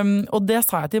 Og det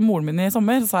sa jeg til moren min i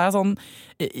sommer, så sa jeg sånn,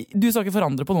 du skal ikke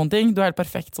forandre på noen ting, du helt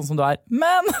perfekt sånn som du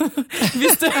men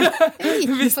hvis du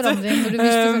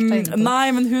nei,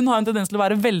 men hun har en tendens til å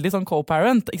være veldig sånn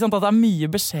co-parent, ikke sant? At det mye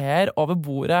beskjeder over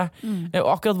bordet, og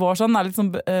akkurat vår sånn litt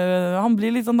sånn, han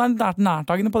blir litt sånn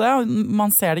nærtagende på det,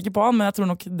 man ser det ikke på han, men jeg tror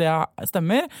nok det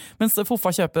stemmer, mens Foffa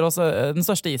kjøper også den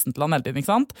største isen til han hele tiden, ikke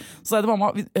sant? Så det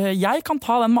mamma, jeg kan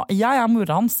ta den, jeg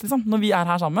mora hans, liksom. Når vi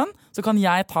her sammen, så kan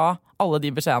jeg ta alle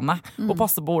de beskjedene, og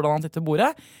passe på hvordan han sitter på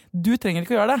bordet. Du trenger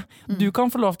ikke å gjøre det. Du kan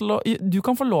få lov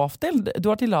til, du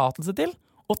har tillatelse til,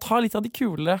 å ta litt av de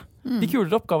kulere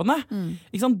oppgavene.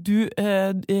 Ikke sant?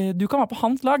 Du kan være på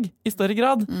hans lag i større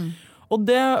grad. Og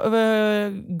det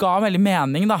ga veldig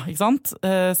mening da, ikke sant?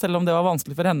 Selv om det var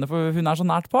vanskelig for henne, for hun så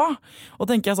nært på. Og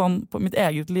tenker jeg sånn, på mitt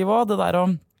eget liv også, det der å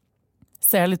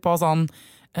se litt på sånn,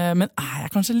 men jeg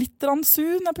kanskje litt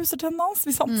sur når jeg pusser tennene hans?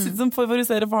 Hvis han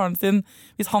favoriserer faren sin,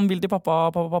 hvis han vil til pappa.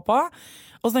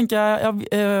 Og så tenker jeg,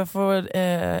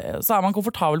 så man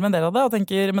komfortabel med en del av det, og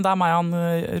tenker, men det meg han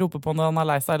roper på når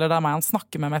han lei seg, eller det meg han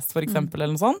snakker med mest, for eksempel,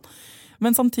 eller noe sånt.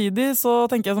 Men samtidig så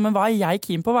tenker jeg sånn, men hva jeg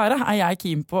keen på å være? Jeg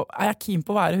keen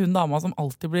på å være hun dama som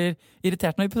alltid blir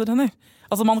irritert når vi pusser tenner?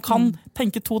 Altså man kan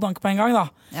tenke 2 tanker på en gang da.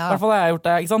 I hvert fall har jeg gjort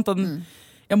det, ikke sant?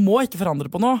 Jeg må ikke forandre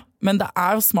på noe, men det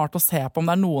jo smart å se på om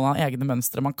det noen av egne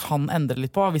mønstre man kan endre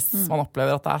litt på, hvis man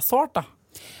opplever at det sårt da.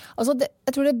 Altså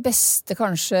jeg tror det beste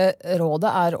kanskje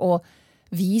rådet å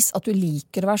vise at du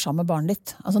liker å være sammen med barnet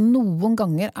ditt. Altså noen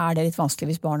ganger det litt vanskelig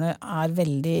hvis barnet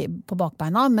veldig på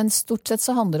bakbeina, men stort sett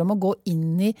så handler det om å gå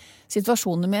inn i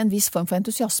situasjoner med en viss form for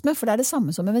entusiasme, for det det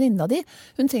samme som med venninna di.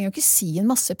 Hun trenger jo ikke si en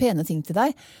masse pene ting til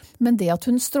deg, men det at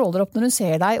hun stråler opp når hun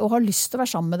ser deg og har lyst til å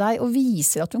være sammen med deg og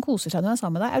viser at hun koser seg når hun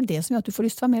sammen med deg, det som gjør at du får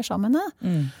lyst til å være mer sammen med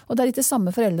henne. Og det litt det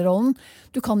samme foreldrerollen.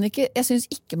 Jeg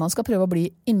synes ikke man skal prøve å bli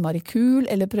innmari kul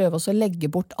eller prøve å legge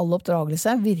bort all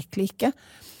oppdragelse, virkelig ikke.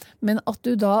 Men at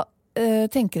du da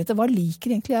tenker etter hva liker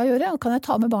egentlig jeg å gjøre, og kan jeg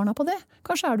ta med barna på det?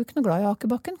 Kanskje du ikke noe glad i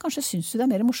Akerbakken, kanskje synes du det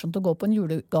mer morsomt å gå på en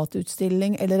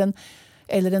julegateutstilling, eller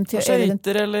på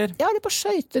skøyter, eller? Ja, eller på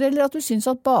skøyter, eller at du synes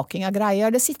at baking grei,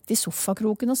 eller sitte i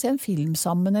sofakroken og se en film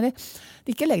sammen, eller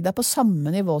ikke legge deg på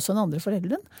samme nivå som den andre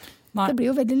foreldren. Nei. Det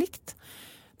blir jo veldig likt.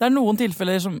 Det noen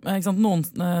tilfeller, noen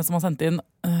som har sendt inn,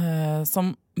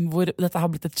 hvor dette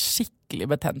har blitt et skikkelig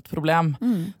betent problem.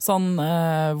 Sånn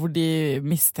hvor de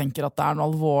mistenker at det noe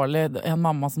alvorlig. En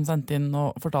mamma som sendte inn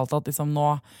og fortalte at liksom nå,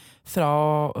 fra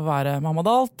å være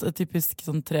mammadalt, typisk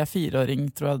sånn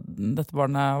 3-4-åring tror jeg dette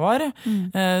barnet var,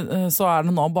 så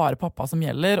det nå bare pappa som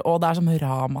gjelder, og det som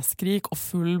ramaskrik og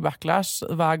full backlash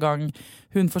hver gang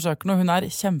hun forsøker noe. Hun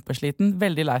kjempesliten,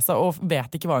 veldig lei seg og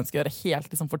vet ikke hva hun skal gjøre,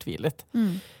 helt liksom fortvilet.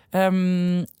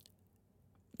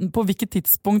 På hvilket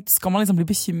tidspunkt skal man liksom bli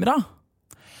bekymret?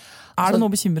 Det noe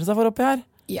å bekymre seg for oppi her?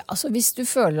 Ja, altså hvis du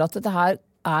føler at dette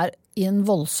her i en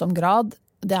voldsom grad,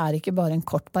 det ikke bare en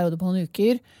kort periode på noen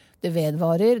uker, det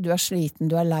vedvarer, du sliten,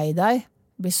 du lei deg,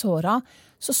 blir såret,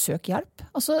 så søk hjelp.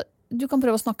 Altså, du kan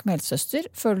prøve å snakke med helsesøster.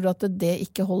 Føler du at det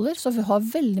ikke holder, så vi har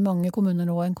veldig mange kommuner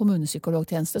nå en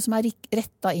kommunepsykologtjeneste som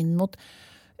rettet inn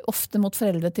ofte mot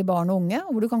foreldre til barn og unge,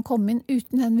 hvor du kan komme inn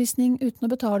uten henvisning, uten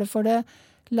å betale for det,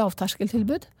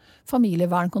 lavterskeltilbud.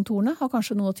 Familievernkontorene har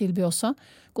kanskje noe å tilby også.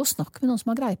 Gå og snakk med noen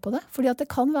som har greie på det, fordi at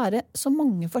det kan være så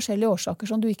mange forskjellige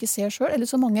årsaker som du ikke ser selv, eller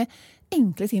så mange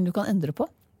enkle ting du kan endre på.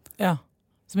 Ja.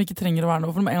 som ikke trenger å være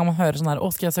noe. For en gang man hører sånn her,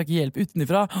 skal jeg søke hjelp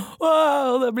utenifra?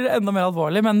 Og det blir enda mer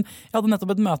alvorlig. Men jeg hadde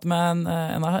nettopp et møte med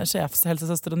en av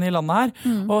sjefshelsesøstrene i landet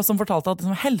her, og som fortalte at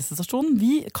liksom, helsestasjonen,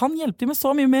 vi kan hjelpe dem med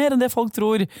så mye mer enn det folk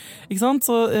tror. Ikke sant?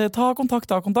 Så ta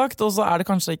kontakt. Og så er det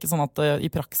kanskje ikke sånn at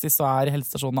i praksis så er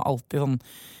helsestasjonene alltid sånn.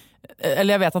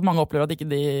 Eller jeg vet at mange opplever at ikke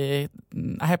de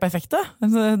er helt perfekte.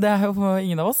 Det er jo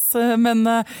ingen av oss.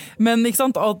 Men ikke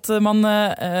sant, at man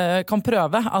kan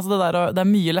prøve. Altså det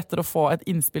er mye lettere å få et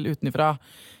innspill utenifra,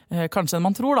 kanskje enn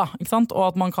man tror, da. Ikke sant?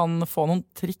 Og at man kan få noen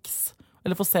triks,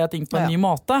 eller få se ting på en ny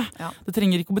måte. Ja. Det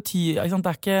trenger ikke å bety, ikke sant?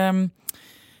 Det er ikke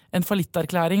en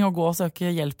fallitterklæring å gå og søke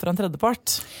hjelp fra en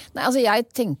tredjepart. Nei, altså jeg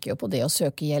tenker jo på det å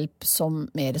søke hjelp som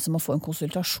mer som å få en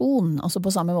konsultasjon. Altså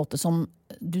på samme måte som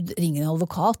du ringer en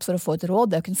advokat for å få et råd.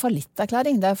 Det er jo ikke en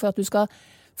fallitterklæring. Det er for at du skal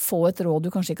få et råd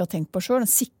du kanskje ikke har tenkt på selv.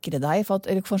 Sikre deg,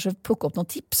 eller kanskje plukke opp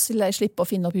noen tips, eller slippe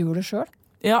å finne opp hjulet selv.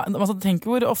 Ja, altså tenk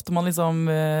hvor ofte man liksom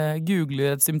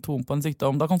googler et symptom på en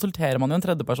sykdom. Da konsulterer man jo en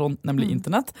tredjeperson, nemlig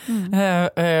internett,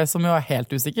 som jo er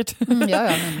helt usikkert. Ja,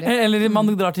 nemlig. Eller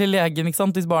man drar til legen, ikke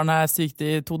sant, hvis barnet er sykt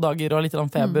i 2 dager og litt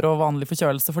feber og vanlig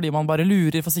forkjølelse, fordi man bare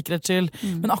lurer for sikkerhets skyld.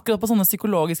 Men akkurat på sånne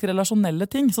psykologiske, relasjonelle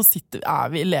ting, så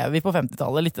lever vi på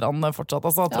 50-tallet litt fortsatt.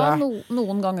 Altså, tror jeg.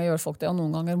 Noen ganger gjør folk det, og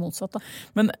noen ganger motsatt. Da.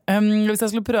 Men hvis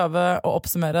jeg skulle prøve å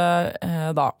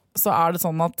oppsummere da, så er det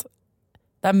sånn at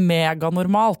det er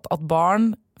meganormalt at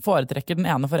barn foretrekker den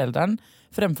ene forelderen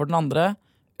fremfor den andre,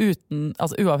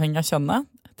 altså uavhengig av kjønnet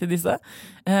til disse,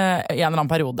 i en eller annen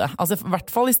periode. Altså i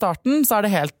hvert fall i starten så er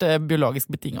det helt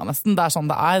biologisk betinget nesten. Det er sånn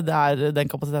det er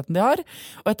den kapasiteten de har.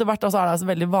 Og etter hvert altså er det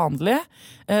altså veldig vanlig.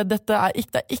 Det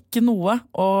er ikke noe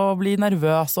å bli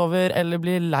nervøs over, eller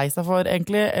bli lei seg for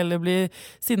egentlig, eller bli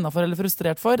sinna for eller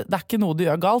frustrert for. Det er ikke noe du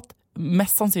gjør galt.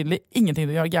 Mest sannsynlig ingenting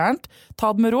du gjør gærent.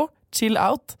 Ta det med ro, chill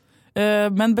out.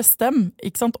 Men bestem,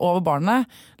 ikke sant, over barnet.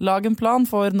 Lag en plan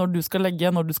for når du skal legge,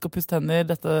 når du skal pusse tenner,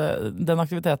 den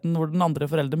aktiviteten hvor den andre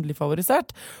forelderen blir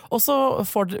favorisert.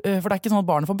 For det er ikke sånn at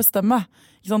barnet får bestemme.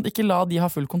 Ikke sant? Ikke la de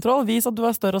ha full kontroll. Vis at du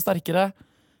er større og sterkere.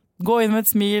 Gå inn med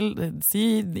et smil, si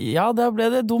ja, det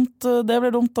ble dumt, og da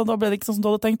ble det ikke sånn som du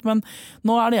hadde tenkt, men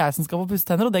nå er det jeg som skal få pusse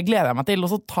tenner, og det gleder jeg meg til.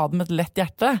 Og så ta det med et lett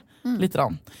hjerte, litt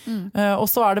rann. Og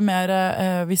så er det mer,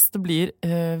 hvis det blir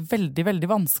veldig,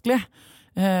 veldig vanskelig,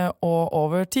 og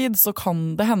over tid så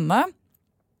kan det hende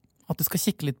at du skal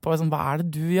kikke litt på liksom, hva er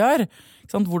det du gjør?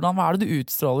 Hva er det du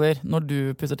utstråler når du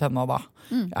pusser tennene da?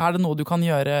 Er det noe du kan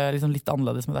gjøre liksom, litt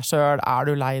annerledes med deg selv? Er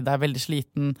du lei deg, veldig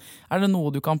sliten? Er det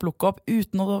noe du kan plukke opp? Det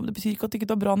betyr ikke at du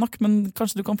ikke er bra nok, men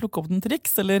kanskje du kan plukke opp noen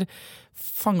triks, eller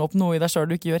fange opp noe i deg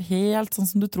selv du ikke gjør helt sånn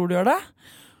som du tror du gjør det.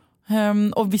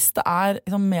 Og hvis det er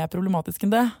liksom, mer problematisk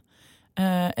enn det,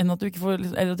 enn at du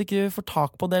ikke får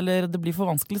tak på det, eller det blir for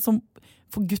vanskelig, så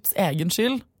for Guds egen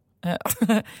skyld,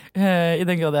 i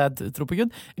den grad jeg tror på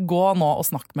Gud, gå nå og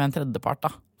snakk med en tredjepart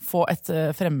da. Få et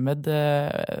fremmed,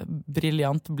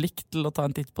 briljant blikk til å ta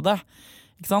en titt på det,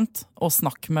 ikke sant? Og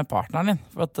snakk med partneren din,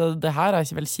 for at det her er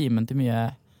ikke vel kimen til mye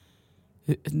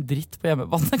dritt på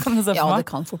hjemmebane, kan jeg se for meg. Ja,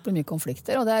 det kan fort bli mye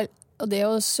konflikter, og det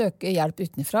å søke hjelp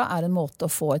utenfra er en måte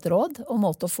å få et råd, og en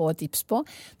måte å få et tips på.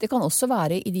 Det kan også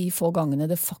være i de få gangene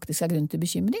det faktisk er grunn til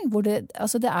bekymring. Det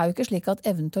er jo ikke slik at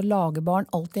evnen til å lage barn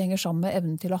alltid henger sammen med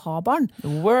evnen til å ha barn.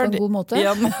 Word. På en god måte.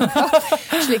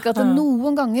 Slik at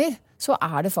noen ganger så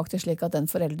er det faktisk slik at den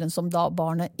forelderen som da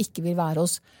barnet ikke vil være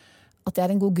hos, at det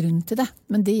er en god grunn til det.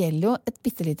 Men det gjelder jo et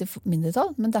bittelite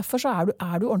mindretall. Men derfor så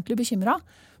er du ordentlig bekymret,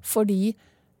 fordi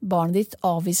barnet ditt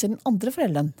avviser den andre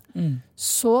forelderen.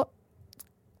 Så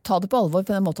ta det på alvor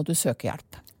på den måten at du søker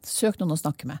hjelp. Søk noen å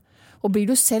snakke med. Og blir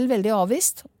du selv veldig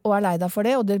avvist, og er lei deg for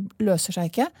det, og det løser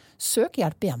seg ikke, søk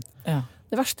hjelp igjen. Ja.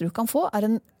 Det verste du kan få er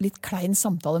en litt klein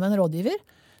samtale med en rådgiver.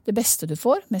 Det beste du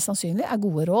får, mest sannsynlig, er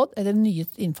gode råd eller nye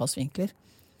innfallsvinkler.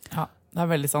 Ja, det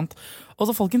er veldig sant. Og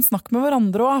så folkens, snakk med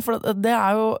hverandre også, for det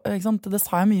er jo, ikke sant, det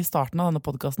sa jeg mye i starten av denne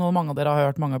podcasten, og mange av dere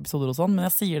har hørt mange episoder og sånn, men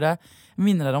jeg sier det,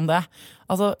 minner dere om det.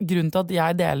 Altså, grunnen til at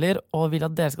jeg deler, og vil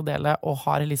at dere skal dele, og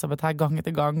har Elisabeth her gang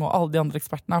etter gang, og alle de andre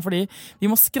ekspertene er fordi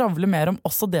vi må skravle mer om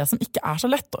også det som ikke er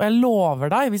så lett. Og jeg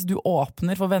lover deg, hvis du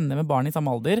åpner for venner med barn i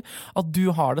samme alder, at du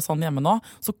har det sånn hjemme nå,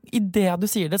 så i det du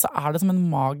sier det, så er det som en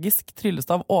magisk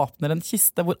tryllestav åpner en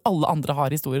kiste hvor alle andre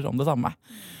har historier om det samme.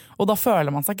 Og da føler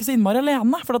man seg ikke så innmari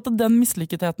alene, for at den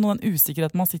mislykketheten og den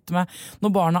usikkerheten man sitter med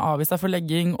når barnet avviser deg for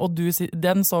legging, og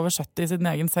den sover 70 i sin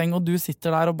egen seng, og du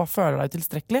sitter der og bare føler deg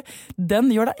utilstrekkelig, den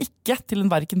gjør deg ikke til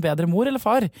en hverken bedre mor eller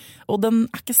far. Og den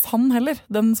er ikke sann heller,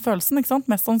 den følelsen, ikke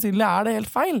sant? Mest sannsynlig er det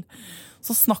helt feil.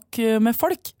 Så snakk med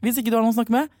folk. Hvis ikke du har noen å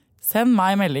snakke med, send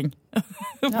meg en melding.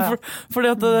 Fordi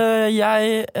at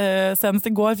jeg senest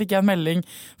I går fikk jeg en melding,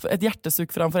 et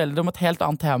hjertesukk fra en forelder om et helt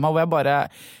annet tema, hvor jeg bare,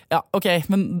 ja, ok,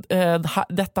 men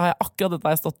dette har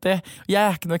jeg stått I.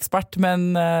 Jeg ikke noe ekspert, men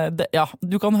ja,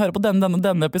 du kan høre på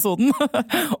denne episoden.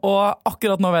 Og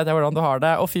akkurat nå vet jeg hvordan du har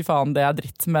det, og fy faen, det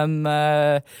dritt, men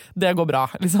det går bra,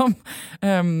 liksom.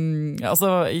 Altså,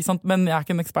 ikke sant? Men jeg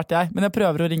ikke en ekspert, jeg. Men jeg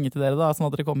prøver å ringe til dere da, sånn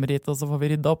at dere kommer hit, og så får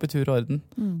vi rydda opp I tur og orden.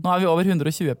 Nå vi over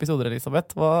 120 episoder, Elisabeth.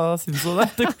 Hva synes du det?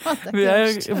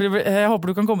 Jeg håper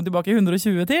du kan komme tilbake I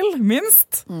 120 til,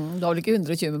 minst. Du har vel ikke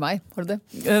 120 med meg, har du det?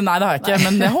 Nei, det har jeg ikke,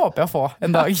 men det håper jeg å få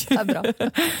en dag. Det bra.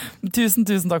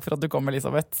 Tusen takk for at du kom,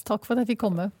 Elisabeth. Takk for at jeg fikk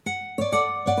komme.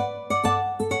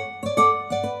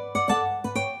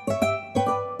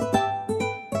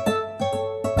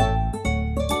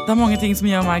 Det mange ting som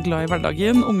gjør meg glad I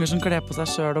hverdagen. Unger som kler på seg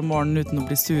selv om morgenen uten å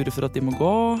bli sure for at de må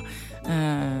gå.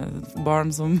 Barn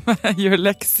som gjør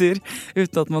lekser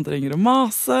uten at man trenger å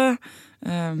mase.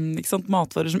 Ikke sant?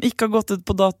 Matvarer som ikke har gått ut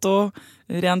på dato.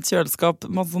 Rent kjøleskap.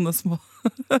 Masse sånne små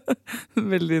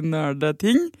veldig nørde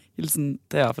ting. Hilsen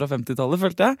Thea fra 50-tallet,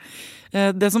 følte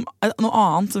jeg. Det som noe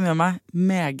annet som gjør meg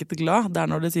meget glad, det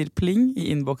når det sier pling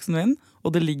I innboksen min,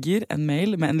 og det ligger en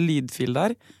mail med en lydfil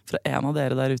der fra en av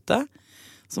dere der ute,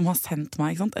 som har sendt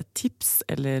meg ikke sant, et tips,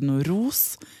 eller noe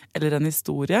ros, eller en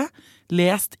historie,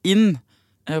 lest inn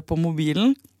på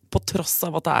mobilen, på tross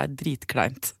av at det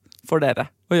dritkleint for dere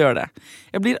å gjøre det.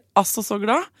 Jeg blir altså så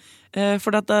glad,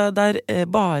 for det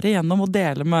bare gjennom å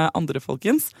dele med andre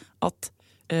folkens, at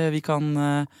vi kan,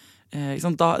 ikke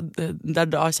sant, det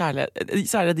da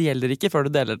kjærlighet gjelder ikke før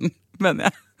du deler den,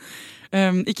 mener jeg.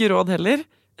 Ikke råd heller.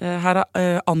 Her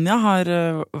Anja har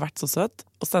vært så søt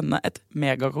å sende et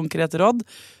megakonkret råd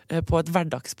på et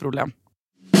hverdagsproblem.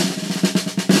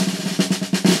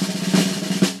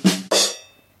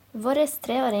 Våres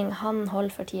 3-åring han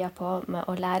holder for tida på med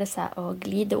å lære seg å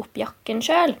glide opp jakken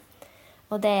selv.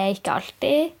 Og det ikke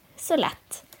alltid så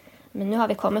lett. Men nå har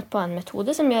vi kommet på en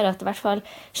metode som gjør at I hvert fall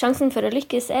sjansen for å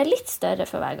lykkes litt større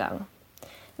for hver gang.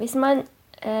 Hvis man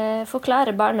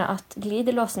forklarer barnet at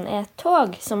glidelåsen et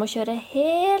tog som må kjøre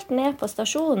helt ned på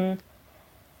stasjonen,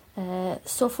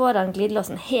 så får han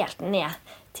glidelåsen helt ned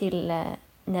til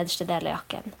nederste del av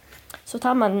jakken. Så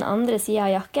tar man den andre siden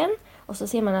av jakken, og så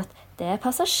sier man at det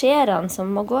passasjerene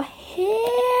som må gå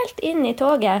helt inn I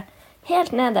toget,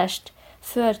 helt nederst,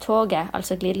 før toget,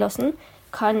 altså glidelåsen,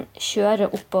 kan kjøre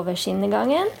oppover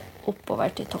skinnegangen, oppover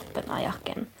til toppen av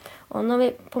jakken. Og når vi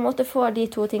på en måte får de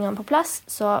to tingene på plass,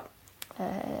 så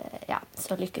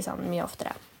lykkes han mye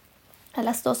oftere. Jeg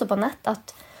leste også på nett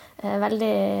at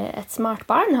et smart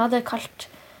barn hadde kalt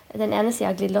den ene siden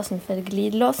av glidelåsen for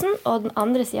glidelåsen, og den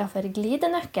andre siden for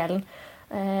glidenøkkelen.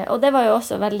 Og det var jo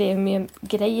også veldig mye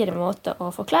greiere måte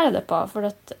å forklare det på, for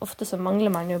at ofte så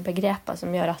mangler man jo begreper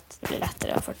som gjør at det blir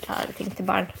lettere å forklare ting til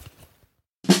barn.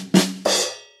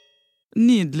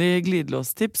 Nydelig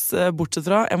glidelåstips, bortsett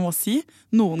fra, jeg må si,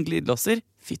 noen glidelåser,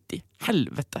 fytti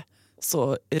helvete.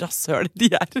 Så rasshøl de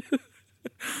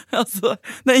altså,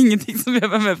 det ingenting som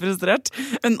gjør meg mer frustrert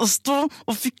enn å stå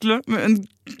og fikle med en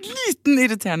liten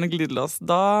irriterende glidelås.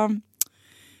 Da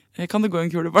kan det gå en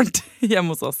kule varmt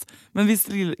hjemme hos oss. Men hvis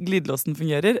glidelåsen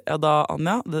fungerer, ja da,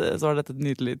 Anja, så dette et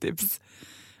nydelig tips.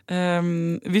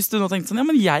 Hvis du nå tenkte sånn, ja,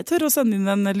 men jeg tør å sende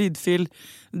inn en lydfil,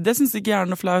 det synes jeg ikke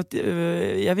noe flaut,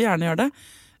 jeg vil gjerne gjøre det.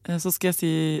 Så skal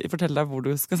jeg fortelle deg hvor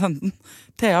du skal sende den.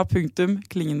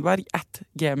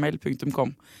 thea.klingenberg@gmail.com.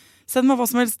 Send meg hva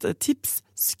som helst, tips,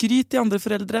 skryt til andre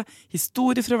foreldre,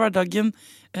 historier fra hverdagen,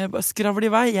 skravl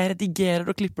I vei, jeg redigerer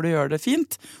og klipper det og gjør det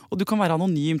fint, og du kan være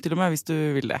anonym til og med hvis du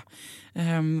vil det.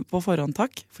 På forhånd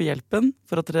takk for hjelpen,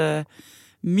 for at dere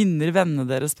minner vennene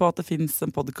deres på at det finnes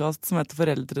en podcast som heter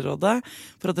Foreldrerådet,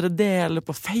 for at dere deler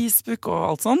på Facebook og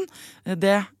alt sånn.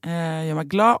 Det gjør meg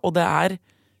glad, og det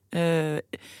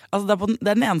altså det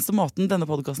den eneste måten denne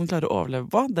podcasten klarer å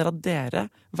overleve på, det at dere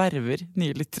verver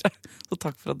nye lyttere. Så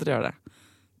takk for at dere gjør det.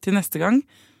 Til neste gang,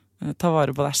 ta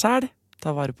vare på deg selv,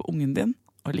 ta vare på ungen din,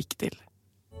 og lykke til.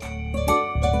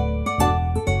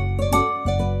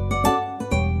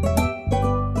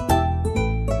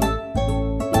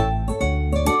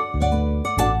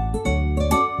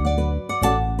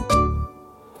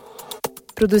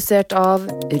 Produsert av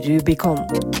Rubicon.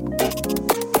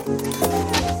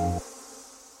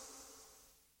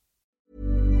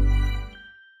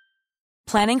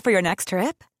 Planning for your next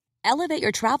trip? Elevate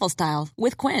your travel style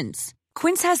with Quince.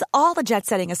 Quince has all the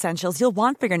jet-setting essentials you'll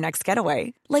want for your next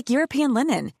getaway, like European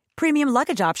linen, premium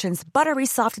luggage options, buttery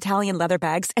soft Italian leather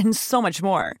bags, and so much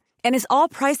more. And is all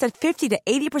priced at 50 to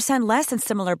 80% less than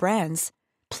similar brands.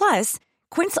 Plus,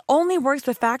 Quince only works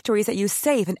with factories that use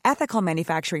safe and ethical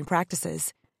manufacturing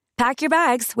practices. Pack your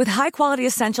bags with high-quality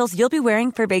essentials you'll be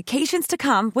wearing for vacations to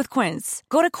come with Quince.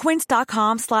 Go to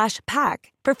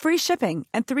quince.com/pack for free shipping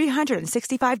and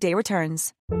 365-day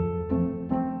returns.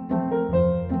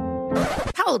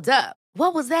 Hold up.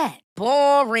 What was that?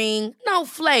 Boring. No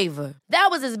flavor. That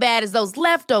was as bad as those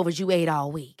leftovers you ate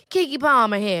all week. Keke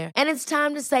Palmer here, and it's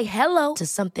time to say hello to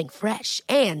something fresh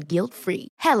and guilt-free.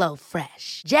 Hello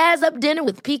Fresh. Jazz up dinner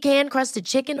with pecan-crusted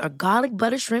chicken or garlic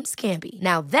butter shrimp scampi.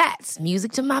 Now that's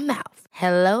music to my mouth.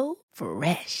 Hello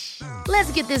Fresh.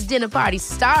 Let's get this dinner party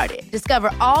started.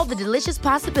 Discover all the delicious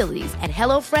possibilities at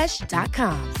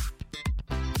hellofresh.com.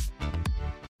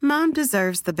 Mom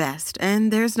deserves the best,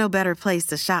 and there's no better place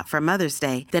to shop for Mother's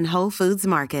Day than Whole Foods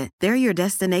Market. They're your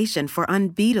destination for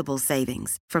unbeatable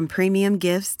savings, from premium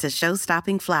gifts to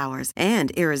show-stopping flowers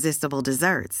and irresistible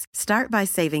desserts. Start by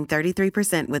saving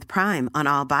 33% with Prime on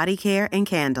all body care and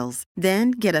candles.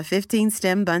 Then get a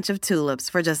 15-stem bunch of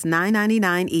tulips for just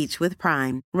 $9.99 each with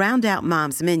Prime. Round out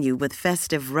Mom's menu with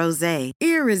festive rosé,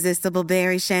 irresistible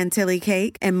berry chantilly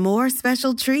cake, and more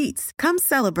special treats. Come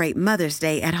celebrate Mother's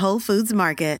Day at Whole Foods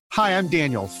Market. Hi, I'm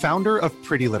Daniel, founder of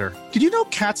Pretty Litter. Did you know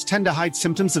cats tend to hide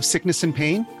symptoms of sickness and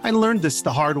pain? I learned this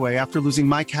the hard way after losing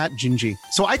my cat, Gingy.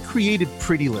 So I created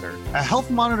Pretty Litter, a health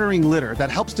monitoring litter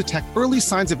that helps detect early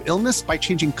signs of illness by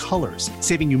changing colors,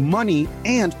 saving you money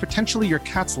and potentially your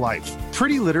cat's life.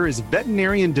 Pretty Litter is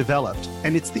veterinarian developed,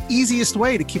 and it's the easiest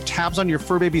way to keep tabs on your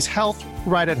fur baby's health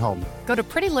right at home. Go to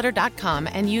prettylitter.com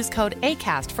and use code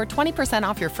ACAST for 20%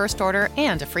 off your first order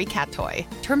and a free cat toy.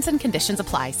 Terms and conditions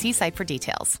apply. See site for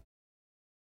details.